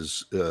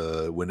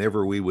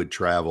whenever we would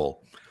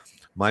travel,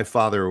 my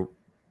father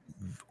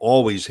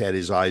always had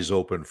his eyes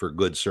open for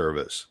good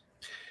service.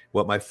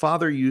 What my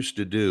father used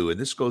to do, and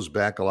this goes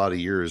back a lot of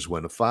years,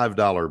 when a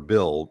 $5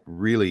 bill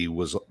really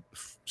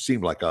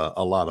seemed like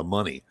a lot of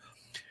money.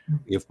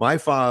 If my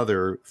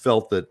father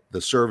felt that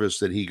the service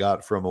that he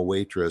got from a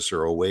waitress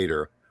or a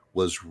waiter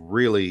was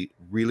really,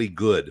 really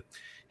good,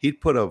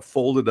 he'd put a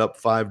folded up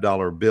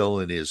 $5 bill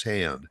in his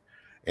hand,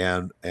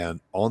 and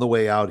on the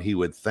way out, he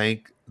would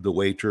thank the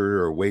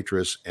waiter or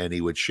waitress, and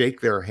he would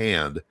shake their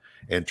hand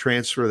and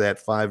transfer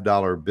that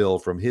 $5 bill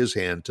from his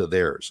hand to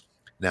theirs.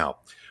 Now,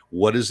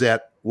 what does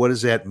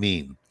that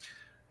mean?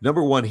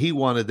 Number one, he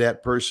wanted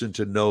that person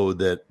to know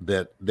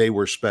that they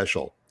were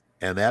special,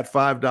 and that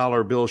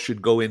 $5 bill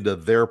should go into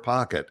their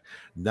pocket,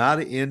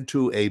 not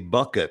into a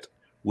bucket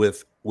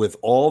with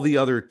all the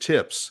other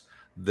tips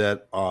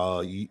that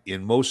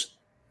in most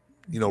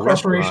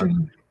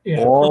restaurants,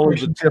 all of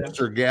the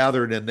tips are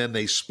gathered, and then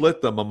they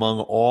split them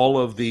among all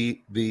of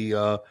the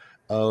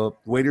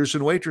waiters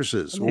and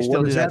waitresses. Well,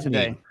 what does that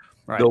mean?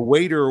 Right. The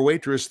waiter or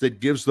waitress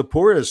that gives the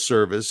poorest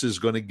service is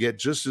going to get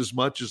just as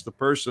much as the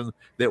person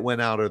that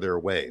went out of their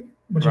way.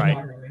 Right.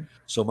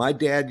 So my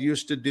dad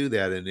used to do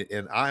that,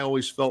 and I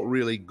always felt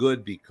really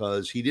good,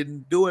 because he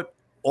didn't do it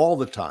all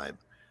the time.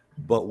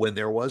 But when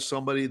there was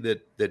somebody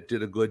that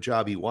did a good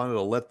job, he wanted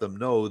to let them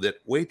know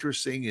that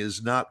waitressing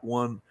is not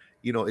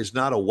is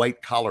not a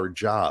white collar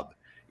job.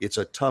 It's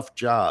a tough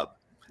job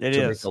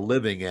to make a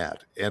living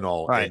at and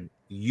all. Right. And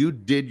you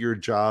did your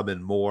job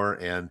and more,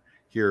 and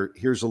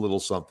here's a little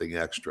something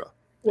extra.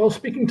 Well,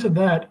 speaking to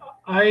that,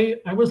 I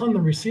was on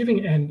the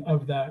receiving end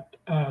of that,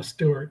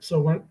 Stuart. So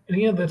when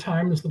any of the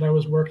times that I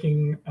was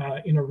working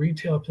in a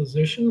retail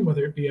position,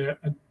 whether it be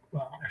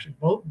well, actually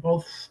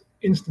both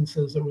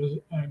instances, it was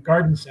a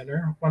garden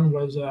center. One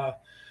was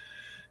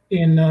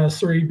in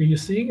Surrey,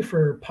 BC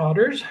for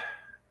Potters.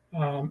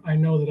 I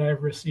know that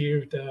I've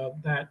received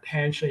that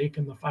handshake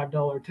and the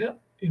 $5 tip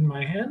in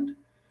my hand,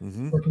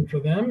 working for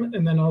them,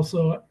 and then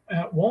also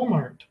at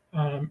Walmart.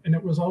 And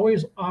it was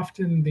always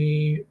often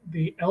the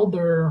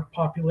elder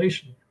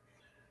population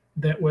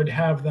that would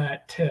have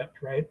that tip,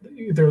 right?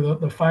 Either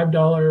the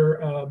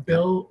 $5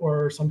 bill,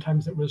 or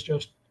sometimes it was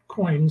just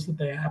coins that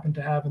they happened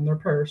to have in their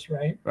purse,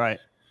 right? Right.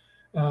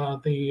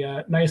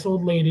 The nice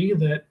old lady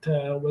that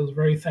was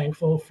very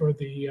thankful for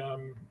the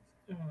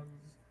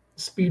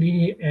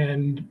speedy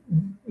and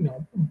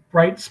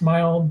bright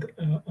smiled,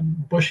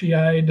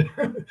 bushy-eyed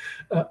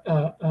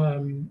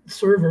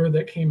server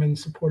that came and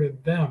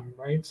supported them,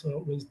 right? So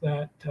it was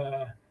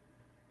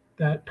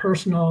that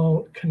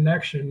personal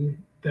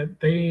connection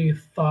that they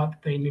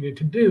thought they needed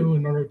to do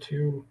in order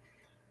to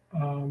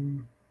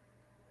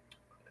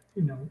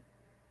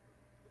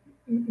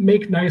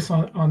make nice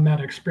on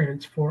that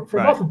experience for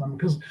both of them,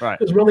 because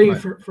really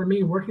for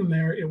me working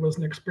there, it was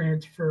an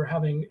experience for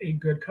having a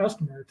good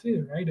customer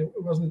too, right? It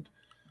wasn't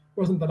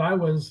that I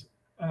was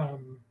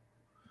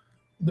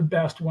the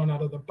best one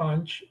out of the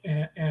bunch,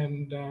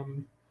 and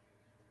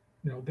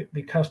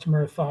the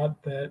customer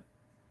thought that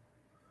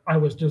I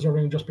was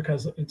deserving just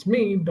because it's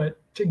me, but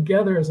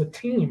together as a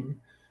team,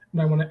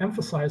 and I want to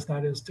emphasize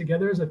that, is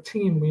together as a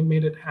team we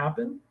made it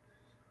happen.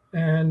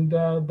 And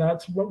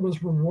that's what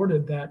was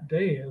rewarded that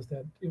day, is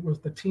that it was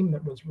the team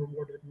that was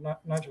rewarded,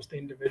 not just the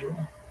individual.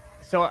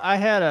 So I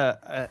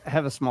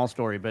have a small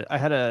story, but I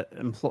had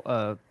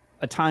a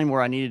time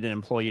where I needed an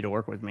employee to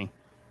work with me,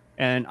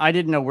 and I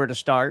didn't know where to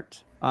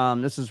start.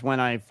 This is when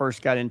I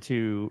first got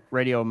into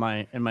radio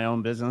in my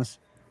own business,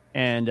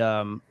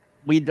 and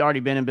we'd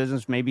already been in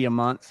business maybe a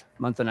month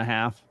and a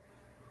half,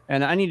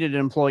 and I needed an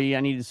employee.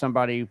 I needed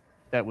somebody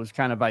that was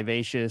kind of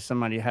vivacious,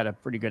 somebody who had a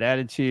pretty good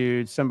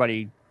attitude,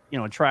 somebody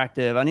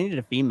attractive. I needed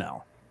a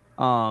female,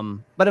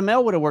 but a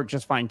male would have worked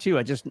just fine too.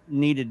 I just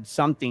needed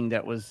something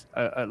that was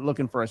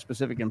looking for a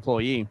specific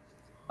employee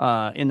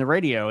in the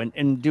radio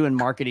and doing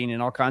marketing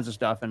and all kinds of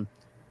stuff. And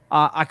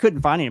I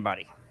couldn't find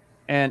anybody.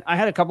 And I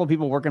had a couple of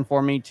people working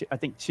for me, I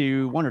think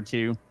one or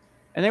two,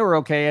 and they were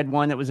okay. I had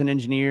one that was an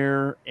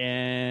engineer,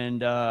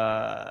 and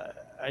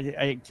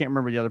I can't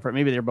remember the other part.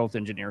 Maybe they're both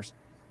engineers.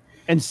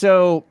 And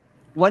so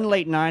one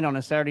late night on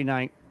a Saturday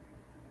night,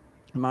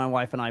 my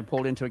wife and I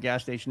pulled into a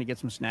gas station to get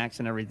some snacks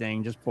and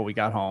everything just before we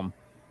got home.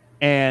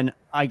 And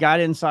I got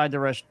inside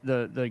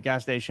the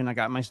gas station. I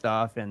got my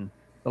stuff, and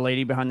the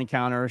lady behind the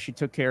counter, she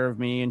took care of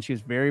me, and she was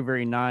very,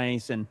 very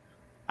nice. And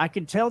I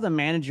could tell the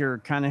manager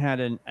kind of had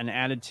an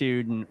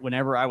attitude. And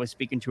whenever I was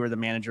speaking to her, the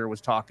manager was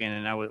talking,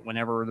 and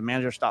whenever the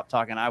manager stopped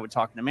talking, I would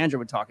talk, and the manager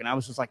would talk. And I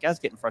was just like, I was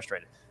getting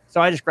frustrated.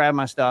 So I just grabbed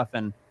my stuff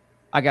and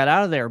I got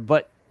out of there.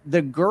 But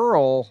the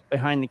girl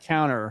behind the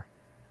counter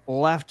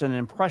left an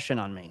impression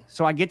on me.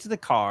 So I get to the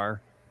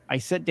car, I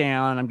sit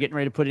down, I'm getting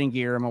ready to put it in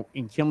gear,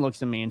 and Kim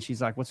looks at me and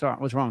she's like, what's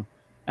wrong?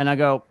 And I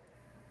go,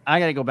 I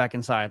got to go back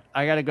inside.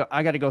 I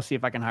got to go see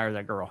if I can hire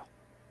that girl.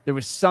 There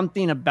was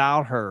something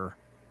about her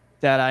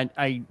that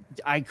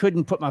I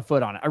couldn't put my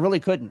foot on it. I really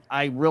couldn't.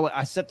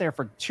 I sat there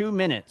for 2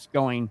 minutes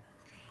going,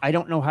 I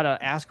don't know how to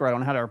ask her. I don't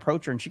know how to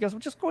approach her. And she goes, well,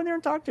 just go in there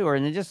and talk to her.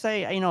 And then just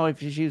say, if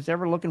she's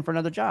ever looking for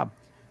another job.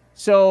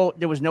 So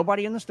there was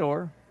nobody in the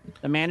store.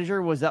 The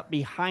manager was up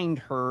behind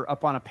her,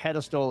 up on a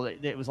pedestal.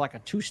 It was like a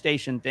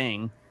 2-station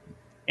thing.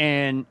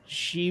 And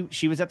she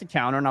was at the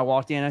counter, and I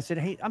walked in. I said,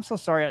 hey, I'm so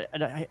sorry.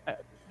 I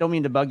don't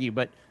mean to bug you,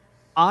 but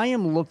I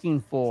am looking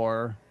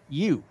for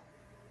you.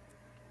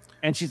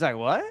 And she's like,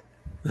 what?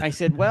 I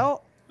said,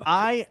 well,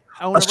 I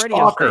own a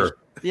radio station.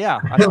 Yeah,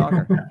 I saw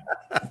her.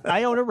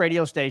 I own a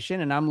radio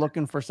station, and I'm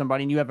looking for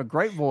somebody. And you have a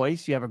great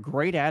voice. You have a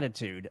great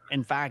attitude.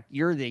 In fact,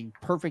 you're the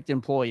perfect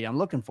employee I'm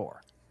looking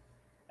for.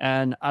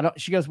 And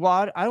she goes,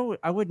 well,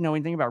 I wouldn't know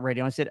anything about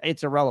radio. I said,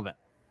 it's irrelevant.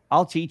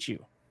 I'll teach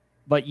you.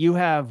 But you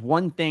have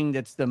one thing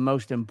that's the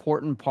most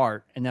important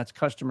part, and that's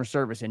customer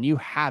service. And you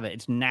have it.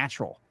 It's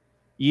natural.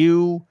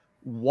 You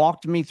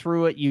walked me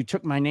through it. You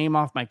took my name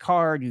off my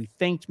card. You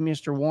thanked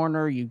Mr.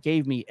 Warner. You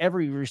gave me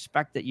every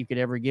respect that you could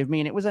ever give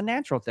me. And it was a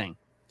natural thing.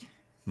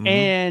 Mm-hmm.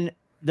 And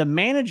the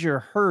manager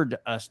heard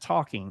us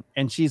talking,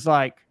 and she's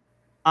like,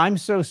 I'm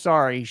so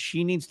sorry.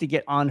 She needs to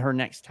get on her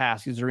next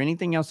task. Is there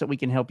anything else that we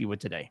can help you with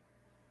today?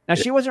 Now,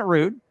 she wasn't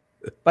rude,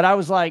 but I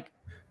was like,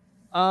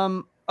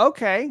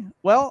 okay,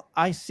 well,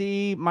 I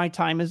see my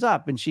time is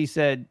up. And she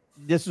said,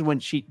 this is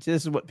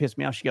what pissed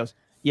me off. She goes,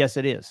 yes,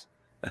 it is.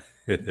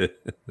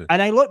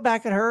 And I looked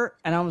back at her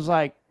and I was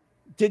like,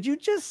 did you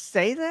just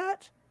say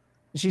that?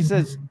 She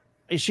says,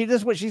 this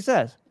is what she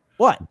says.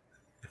 What?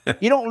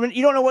 You don't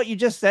know what you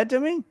just said to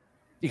me?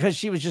 Because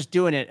she was just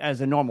doing it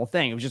as a normal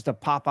thing. It was just a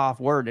pop off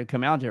word to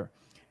come out to her.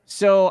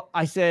 So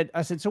I said,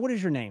 so what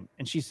is your name?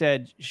 And she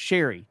said,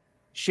 Sherry.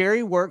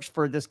 Sherry works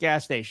for this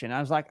gas station. I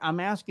was like, I'm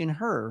asking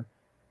her.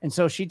 And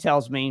so she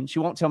tells me, she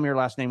won't tell me her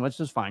last name, which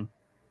is fine.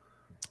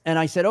 And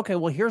I said, okay,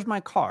 well, here's my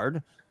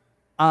card.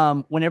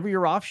 Whenever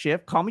you're off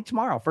shift, call me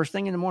tomorrow. First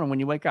thing in the morning when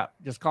you wake up,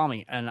 just call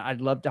me and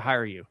I'd love to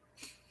hire you.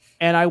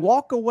 And I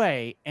walk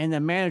away and the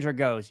manager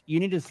goes, you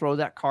need to throw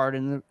that card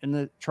in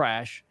the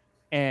trash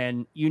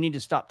and you need to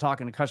stop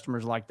talking to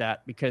customers like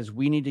that because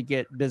we need to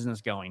get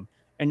business going.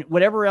 And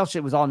whatever else,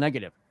 it was all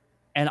negative.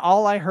 And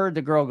all I heard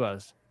the girl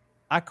goes,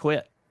 I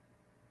quit.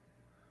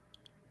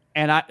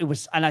 And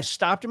I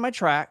stopped in my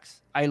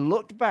tracks. I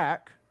looked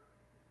back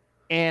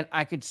and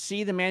I could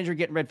see the manager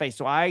getting red faced.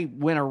 So I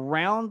went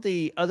around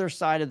the other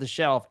side of the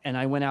shelf and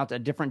I went out a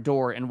different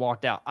door and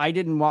walked out. I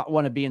didn't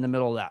want to be in the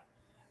middle of that.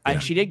 Yeah.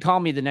 She did call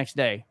me the next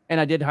day and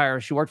I did hire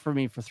her. She worked for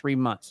me for 3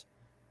 months.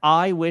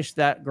 I wish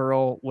that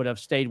girl would have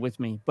stayed with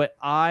me, but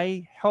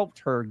I helped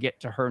her get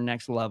to her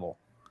next level.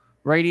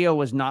 Radio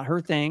was not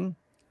her thing.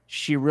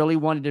 She really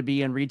wanted to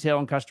be in retail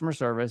and customer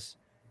service.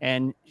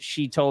 And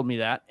she told me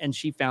that, and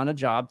she found a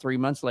job 3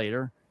 months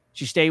later.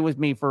 She stayed with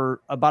me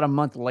for about a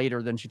month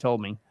later than she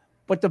told me.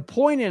 But the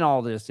point in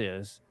all this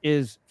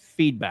is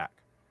feedback.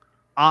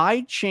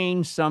 I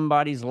changed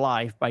somebody's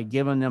life by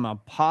giving them a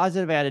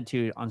positive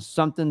attitude on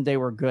something they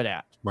were good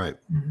at. Right.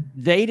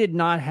 They did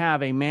not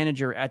have a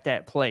manager at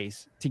that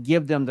place to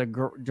give them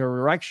the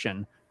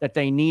direction that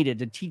they needed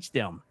to teach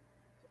them.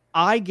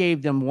 I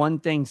gave them one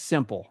thing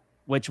simple,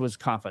 which was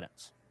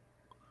confidence.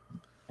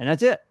 And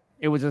that's it.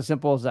 It was as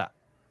simple as that.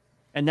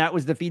 And that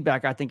was the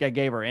feedback I think I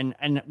gave her.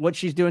 And what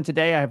she's doing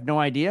today, I have no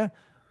idea,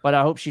 but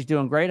I hope she's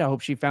doing great. I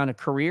hope she found a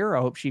career.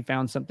 I hope she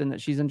found something that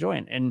she's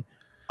enjoying. And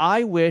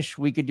I wish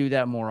we could do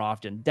that more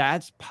often.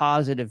 That's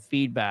positive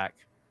feedback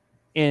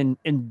in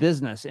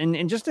business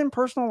and just in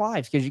personal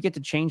lives, because you get to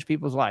change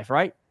people's life,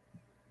 right?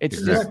 It's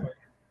Exactly. just,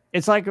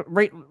 it's like,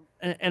 right.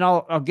 And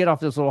I'll get off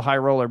this little high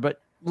roller,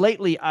 but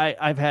lately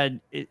I've had,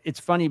 it's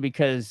funny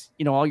because,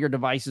 all your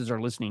devices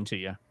are listening to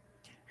you.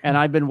 And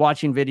I've been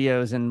watching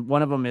videos, and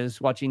one of them is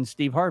watching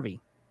Steve Harvey.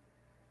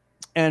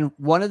 And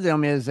one of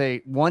them is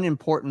one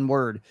important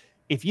word.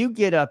 If you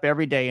get up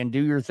every day and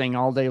do your thing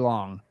all day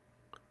long,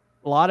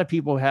 a lot of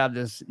people have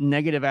this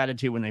negative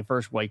attitude when they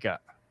first wake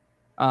up.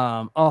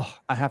 I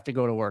have to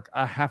go to work.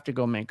 I have to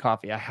go make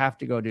coffee. I have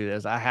to go do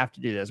this. I have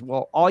to do this.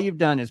 Well, all you've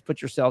done is put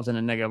yourselves in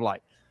a negative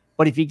light.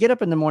 But if you get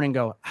up in the morning and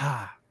go,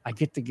 I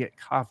get to get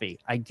coffee.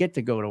 I get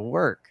to go to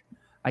work.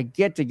 I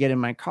get to get in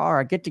my car.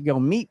 I get to go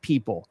meet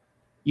people.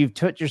 You've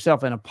put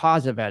yourself in a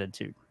positive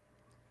attitude.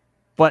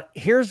 But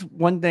here's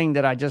one thing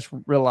that I just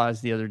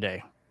realized the other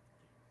day.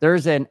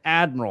 There's an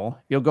admiral.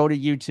 You'll go to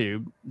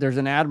YouTube. There's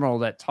an admiral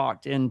that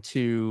talked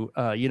into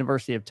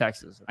University of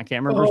Texas. I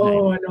can't remember his name.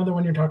 Oh, I know the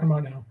one you're talking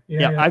about now.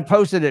 Yeah. I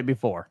posted it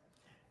before.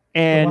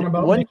 And the one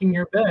about making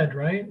your bed,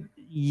 right?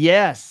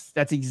 Yes,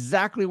 that's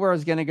exactly where I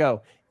was going to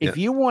go. If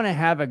you want to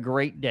have a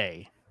great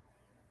day,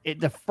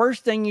 the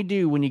first thing you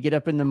do when you get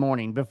up in the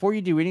morning, before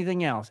you do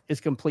anything else, is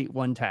complete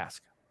one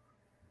task.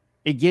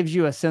 It gives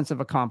you a sense of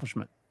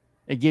accomplishment.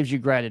 It gives you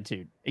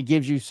gratitude. It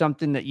gives you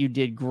something that you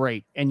did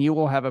great, and you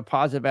will have a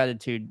positive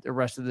attitude the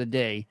rest of the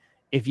day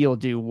if you'll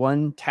do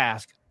one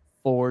task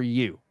for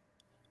you,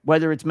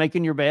 whether it's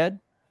making your bed,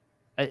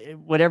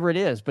 whatever it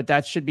is. But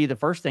that should be the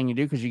first thing you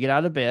do, because you get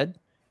out of bed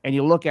and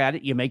you look at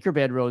it, you make your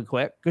bed really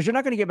quick, because you're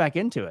not going to get back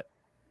into it.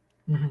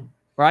 Mm-hmm.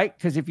 Right?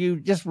 Because if you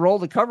just roll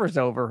the covers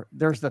over,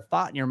 there's the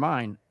thought in your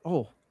mind,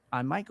 oh,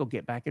 I might go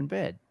get back in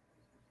bed.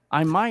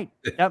 I don't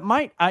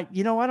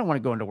want to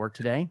go into work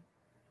today.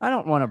 I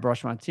don't want to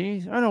brush my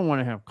teeth. I don't want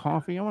to have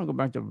coffee. I want to go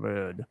back to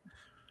bed.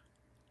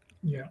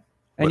 Yeah.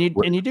 And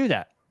you do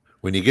that.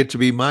 When you get to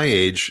be my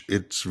age,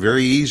 it's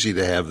very easy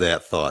to have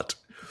that thought.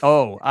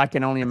 Oh, I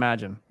can only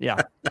imagine.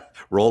 Yeah.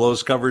 Roll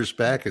those covers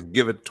back and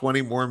give it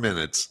 20 more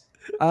minutes.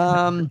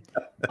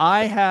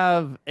 I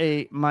have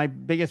my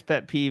biggest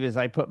pet peeve is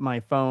I put my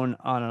phone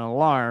on an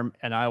alarm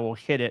and I will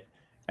hit it.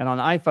 And on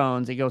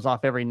iPhones, it goes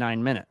off every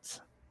 9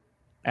 minutes.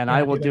 And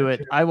I will do it.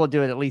 Too. I will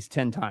do it at least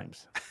 10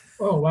 times.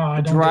 Oh, wow.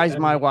 It drives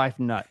my wife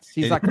nuts.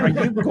 She's like, are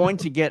you going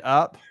to get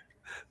up?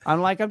 I'm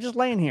like, I'm just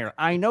laying here.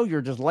 I know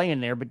you're just laying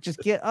there, but just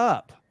get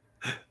up.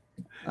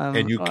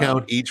 And you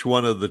count each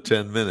one of the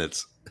 10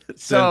 minutes,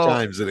 10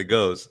 times that it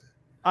goes.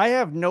 I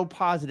have no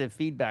positive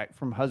feedback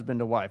from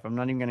husband to wife. I'm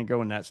not even going to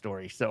go in that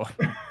story. So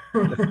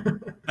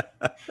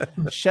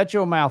shut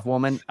your mouth,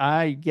 woman.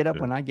 I get up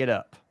when I get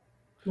up.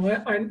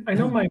 Well, I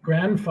know my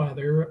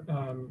grandfather,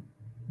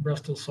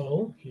 rest his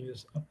soul.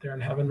 He's up there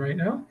in heaven right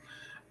now.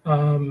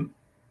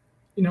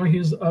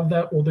 He's of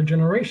that older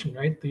generation,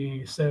 right?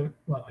 He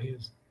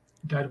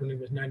died when he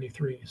was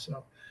 93.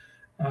 So,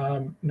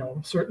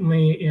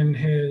 certainly in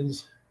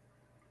his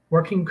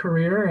working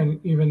career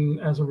and even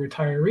as a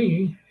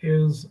retiree,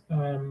 his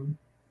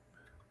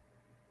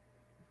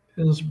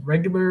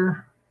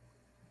regular,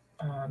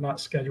 not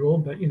schedule,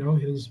 but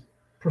his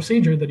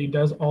procedure that he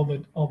does all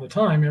the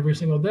time, every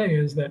single day,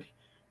 is that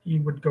he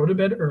would go to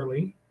bed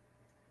early,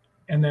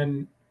 and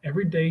then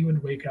every day he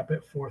would wake up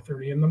at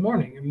 4:30 in the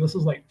morning, and this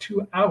is like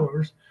 2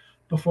 hours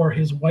before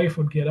his wife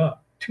would get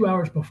up. 2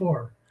 hours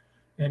before,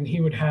 and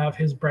he would have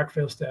his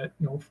breakfast at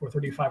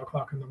 4:30, 5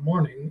 o'clock in the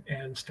morning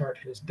and start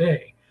his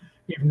day,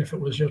 even if it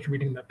was just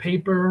reading the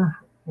paper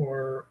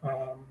or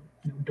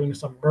doing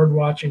some bird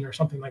watching or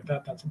something like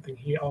that. That's something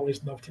he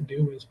always loved to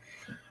do, is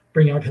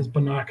bring out his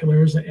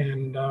binoculars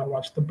and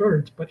watch the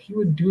birds. But he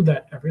would do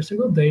that every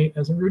single day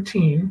as a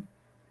routine,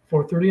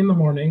 4:30 in the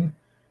morning,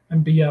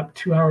 and be up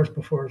 2 hours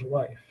before his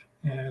wife.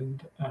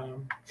 And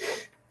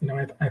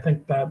I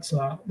think that's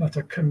a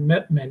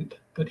commitment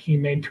that he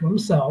made to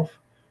himself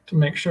to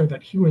make sure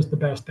that he was the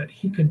best that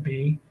he could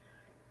be,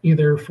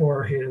 either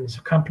for his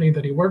company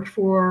that he worked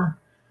for.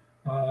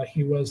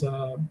 He was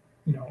a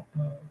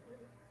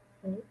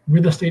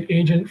real estate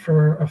agent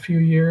for a few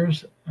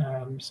years.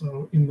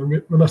 So in the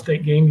real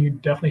estate game, you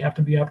definitely have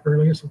to be up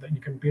early so that you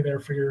can be there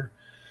for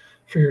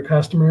your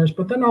customers.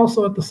 But then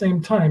also at the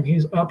same time,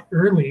 he's up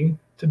early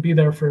to be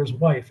there for his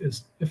wife,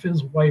 if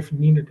his wife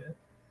needed it.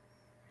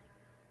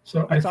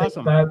 So That's I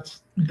think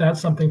awesome. that's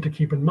something to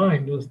keep in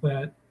mind, is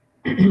that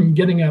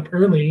getting up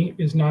early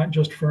is not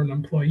just for an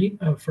employee,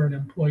 for an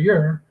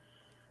employer.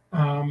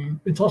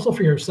 It's also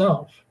for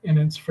yourself, and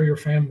it's for your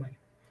family.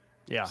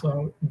 Yeah.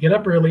 So get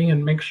up early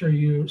and make sure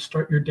you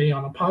start your day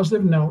on a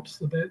positive note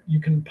so that you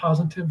can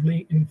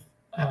positively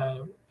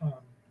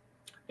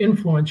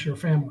influence your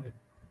family,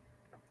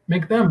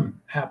 make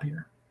them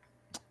happier.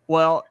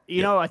 Well,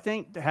 I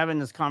think having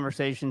this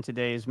conversation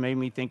today has made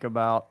me think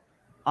about,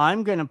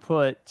 I'm going to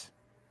put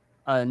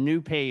a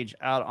new page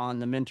out on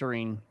the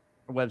mentoring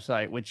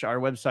website, which our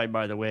website,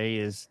 by the way,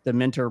 is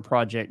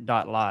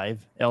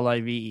thementorproject.live,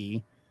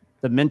 LIVE,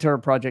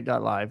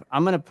 thementorproject.live.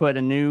 I'm going to put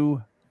a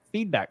new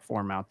feedback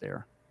form out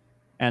there,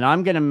 and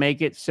I'm going to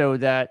make it so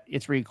that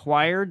it's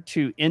required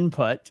to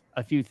input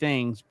a few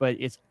things, but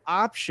it's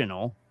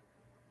optional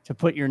to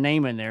put your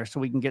name in there so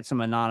we can get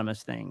some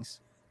anonymous things.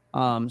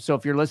 So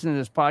if you're listening to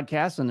this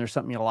podcast and there's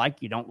something you like,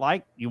 you don't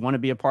like, you want to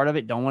be a part of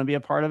it, don't want to be a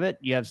part of it,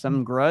 you have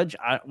some grudge,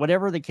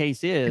 whatever the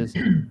case is,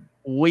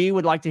 we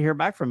would like to hear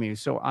back from you.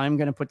 So I'm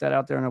going to put that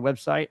out there on our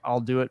website.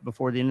 I'll do it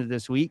before the end of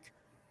this week.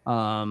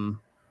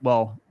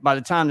 Well, by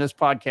the time this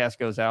podcast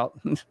goes out,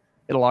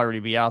 it'll already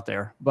be out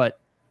there, but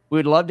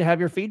we'd love to have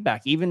your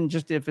feedback, even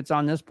just if it's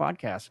on this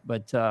podcast.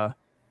 But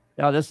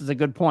this is a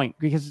good point,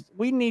 because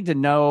we need to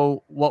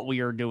know what we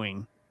are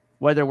doing,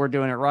 whether we're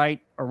doing it right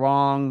or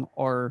wrong,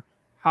 or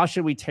how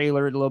should we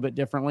tailor it a little bit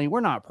differently. We're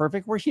not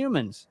perfect. We're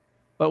humans,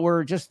 but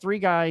we're just three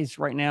guys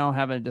right now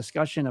having a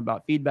discussion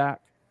about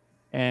feedback,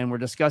 and we're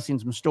discussing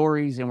some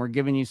stories, and we're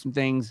giving you some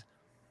things.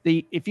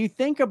 If you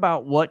think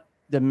about what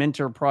the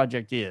Mentor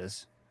Project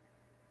is,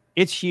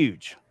 it's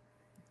huge.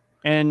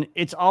 And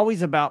it's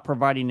always about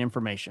providing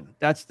information.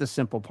 That's the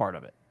simple part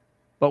of it.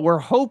 But we're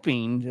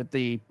hoping that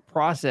the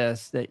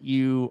process that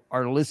you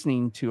are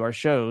listening to our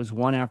shows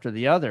one after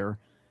the other,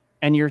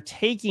 and you're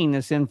taking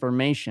this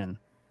information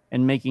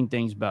and making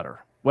things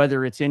better,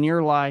 whether it's in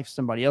your life,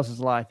 somebody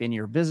else's life, in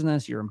your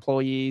business, your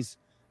employees.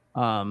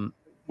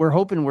 We're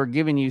hoping we're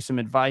giving you some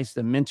advice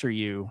to mentor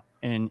you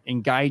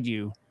and guide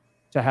you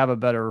to have a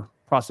better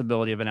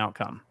possibility of an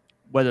outcome,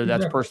 whether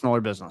that's personal or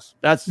business.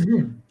 That's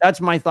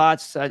my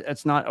thoughts.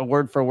 It's not a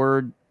word for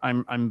word.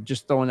 I'm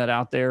just throwing that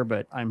out there,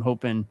 but I'm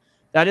hoping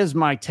that is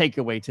my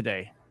takeaway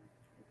today.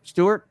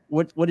 Stuart,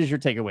 what is your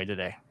takeaway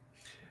today?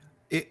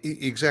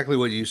 Exactly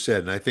what you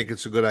said. And I think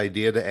it's a good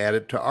idea to add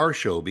it to our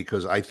show,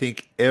 because I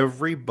think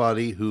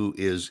everybody who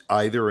is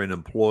either an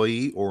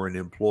employee or an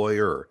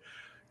employer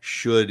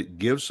should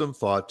give some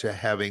thought to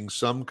having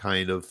some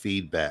kind of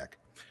feedback.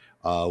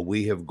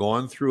 We have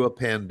gone through a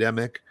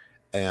pandemic,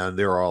 and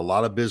there are a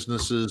lot of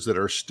businesses that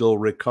are still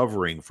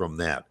recovering from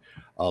that.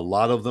 A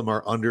lot of them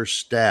are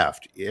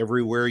understaffed.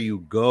 Everywhere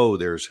you go,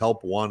 there's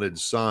help wanted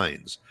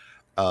signs.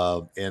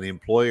 And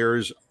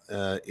employers,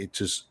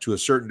 to a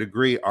certain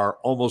degree, are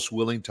almost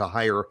willing to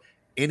hire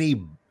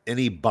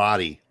any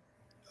body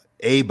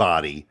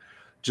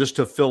just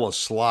to fill a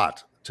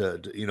slot,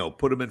 to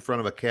put them in front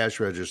of a cash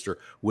register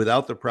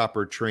without the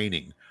proper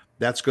training.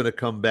 That's going to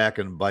come back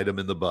and bite them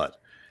in the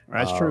butt.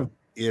 That's true.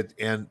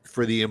 And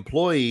for the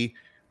employee,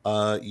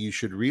 you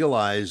should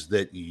realize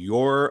that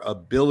your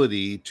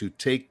ability to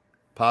take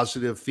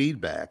positive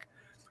feedback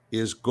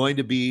is going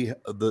to be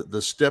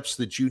the steps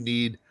that you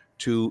need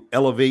to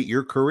elevate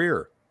your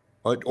career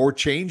or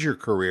change your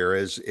career,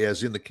 as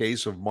in the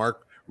case of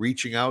Mark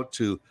reaching out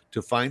to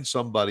find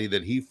somebody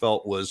that he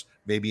felt was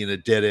maybe in a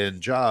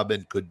dead-end job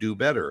and could do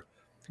better.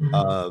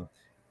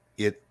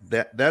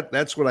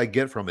 That's what I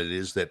get from it,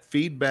 is that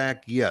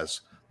feedback,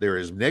 yes, there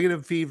is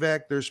negative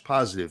feedback, there's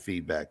positive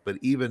feedback, but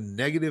even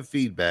negative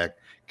feedback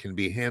can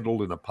be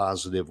handled in a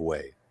positive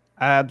way.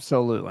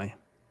 Absolutely.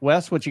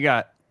 Wes, what you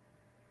got?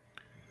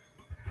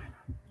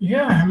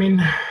 Yeah, I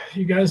mean,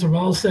 you guys have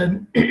all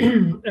said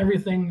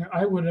everything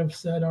I would have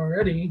said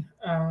already.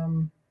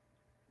 And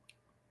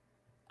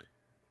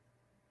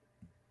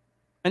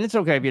it's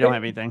okay if you don't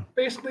have anything.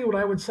 Basically, what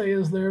I would say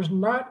is there's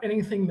not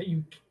anything that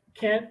you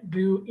can't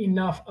do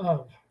enough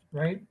of,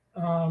 right?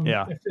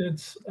 If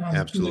it's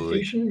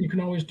communication, you can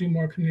always do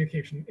more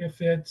communication.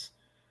 If it's,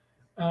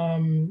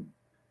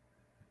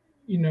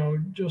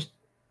 just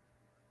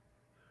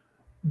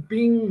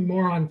being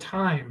more on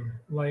time,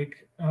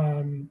 like,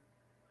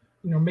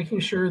 making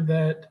sure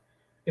that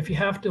if you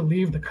have to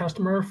leave the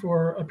customer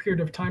for a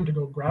period of time to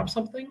go grab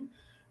something,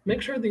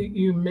 make sure that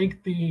you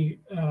make the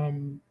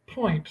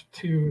point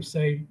to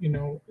say,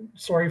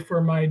 sorry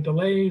for my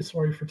delay,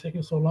 sorry for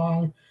taking so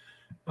long.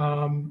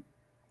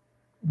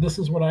 This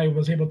is what I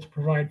was able to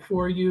provide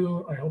for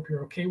you. I hope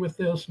you're okay with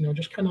this.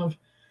 Just kind of,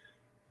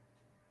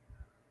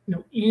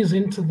 ease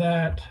into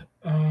that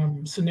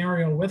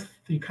scenario with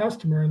the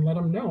customer and let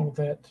them know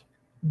that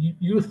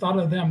you thought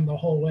of them the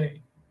whole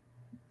way.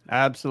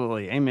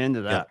 Absolutely. Amen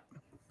to that. Yeah.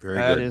 Very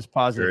That good. is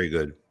positive. Very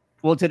good.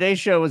 Well, today's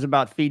show is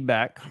about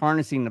feedback,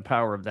 harnessing the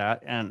power of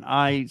that. And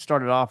I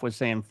started off with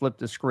saying flip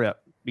the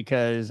script,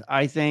 because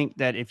I think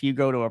that if you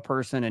go to a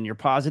person and you're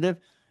positive,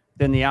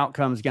 then the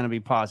outcome is going to be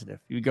positive.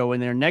 If you go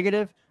in there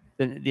negative,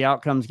 then the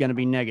outcome is going to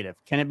be negative.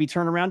 Can it be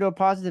turned around to a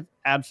positive?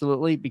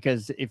 Absolutely.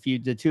 Because if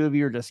the two of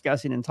you are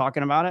discussing and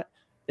talking about it,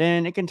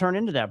 then it can turn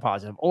into that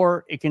positive,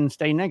 or it can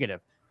stay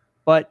negative.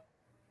 But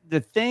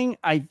the thing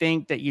I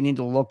think that you need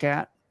to look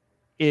at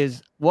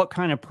is what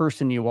kind of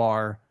person you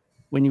are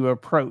when you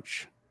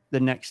approach the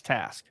next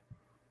task,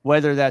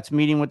 whether that's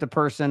meeting with the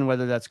person,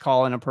 whether that's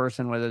calling a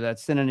person, whether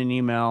that's sending an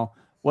email,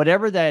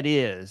 whatever that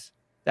is,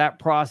 that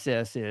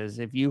process is,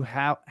 if you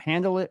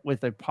handle it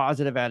with a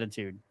positive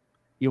attitude,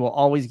 you will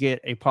always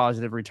get a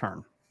positive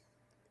return.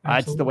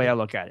 Absolutely. That's the way I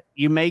look at it.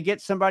 You may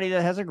get somebody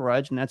that has a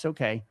grudge, and that's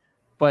okay,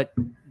 but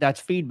that's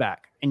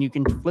feedback, and you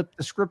can flip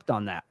the script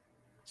on that.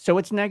 So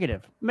it's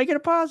negative, make it a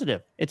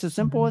positive. It's as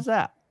simple as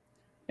that.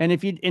 And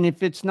if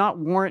it's not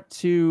warrant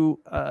to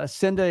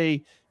send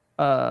a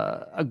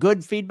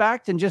good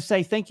feedback, then just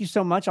say, thank you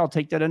so much. I'll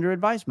take that under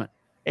advisement.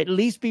 At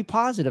least be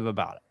positive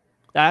about it.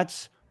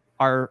 That's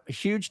our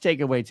huge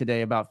takeaway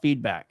today about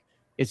feedback.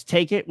 It's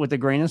take it with a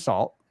grain of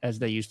salt, as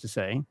they used to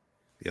say,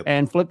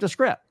 and flip the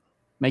script.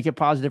 Make it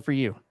positive for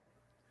you.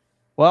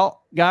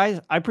 Well,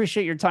 guys, I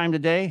appreciate your time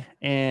today.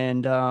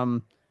 And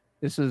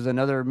this is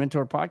another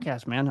Mentor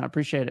podcast, man. I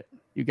appreciate it.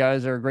 You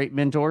guys are great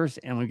mentors,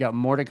 and we've got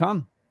more to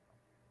come.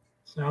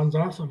 Sounds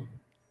awesome.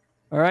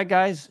 All right,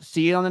 guys.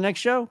 See you on the next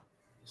show.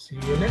 See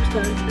you next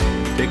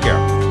time. Take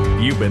care.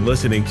 You've been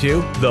listening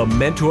to the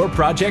Mentor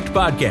Project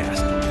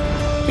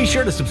Podcast. Be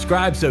sure to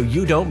subscribe so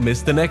you don't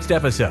miss the next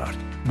episode.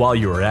 While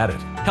you are at it,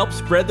 help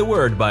spread the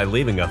word by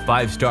leaving a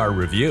 5-star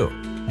review.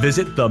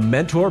 Visit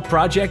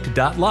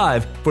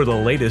thementorproject.live for the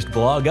latest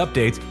blog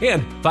updates,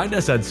 and find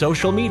us on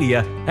social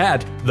media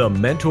at The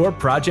Mentor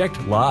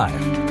Project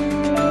Live.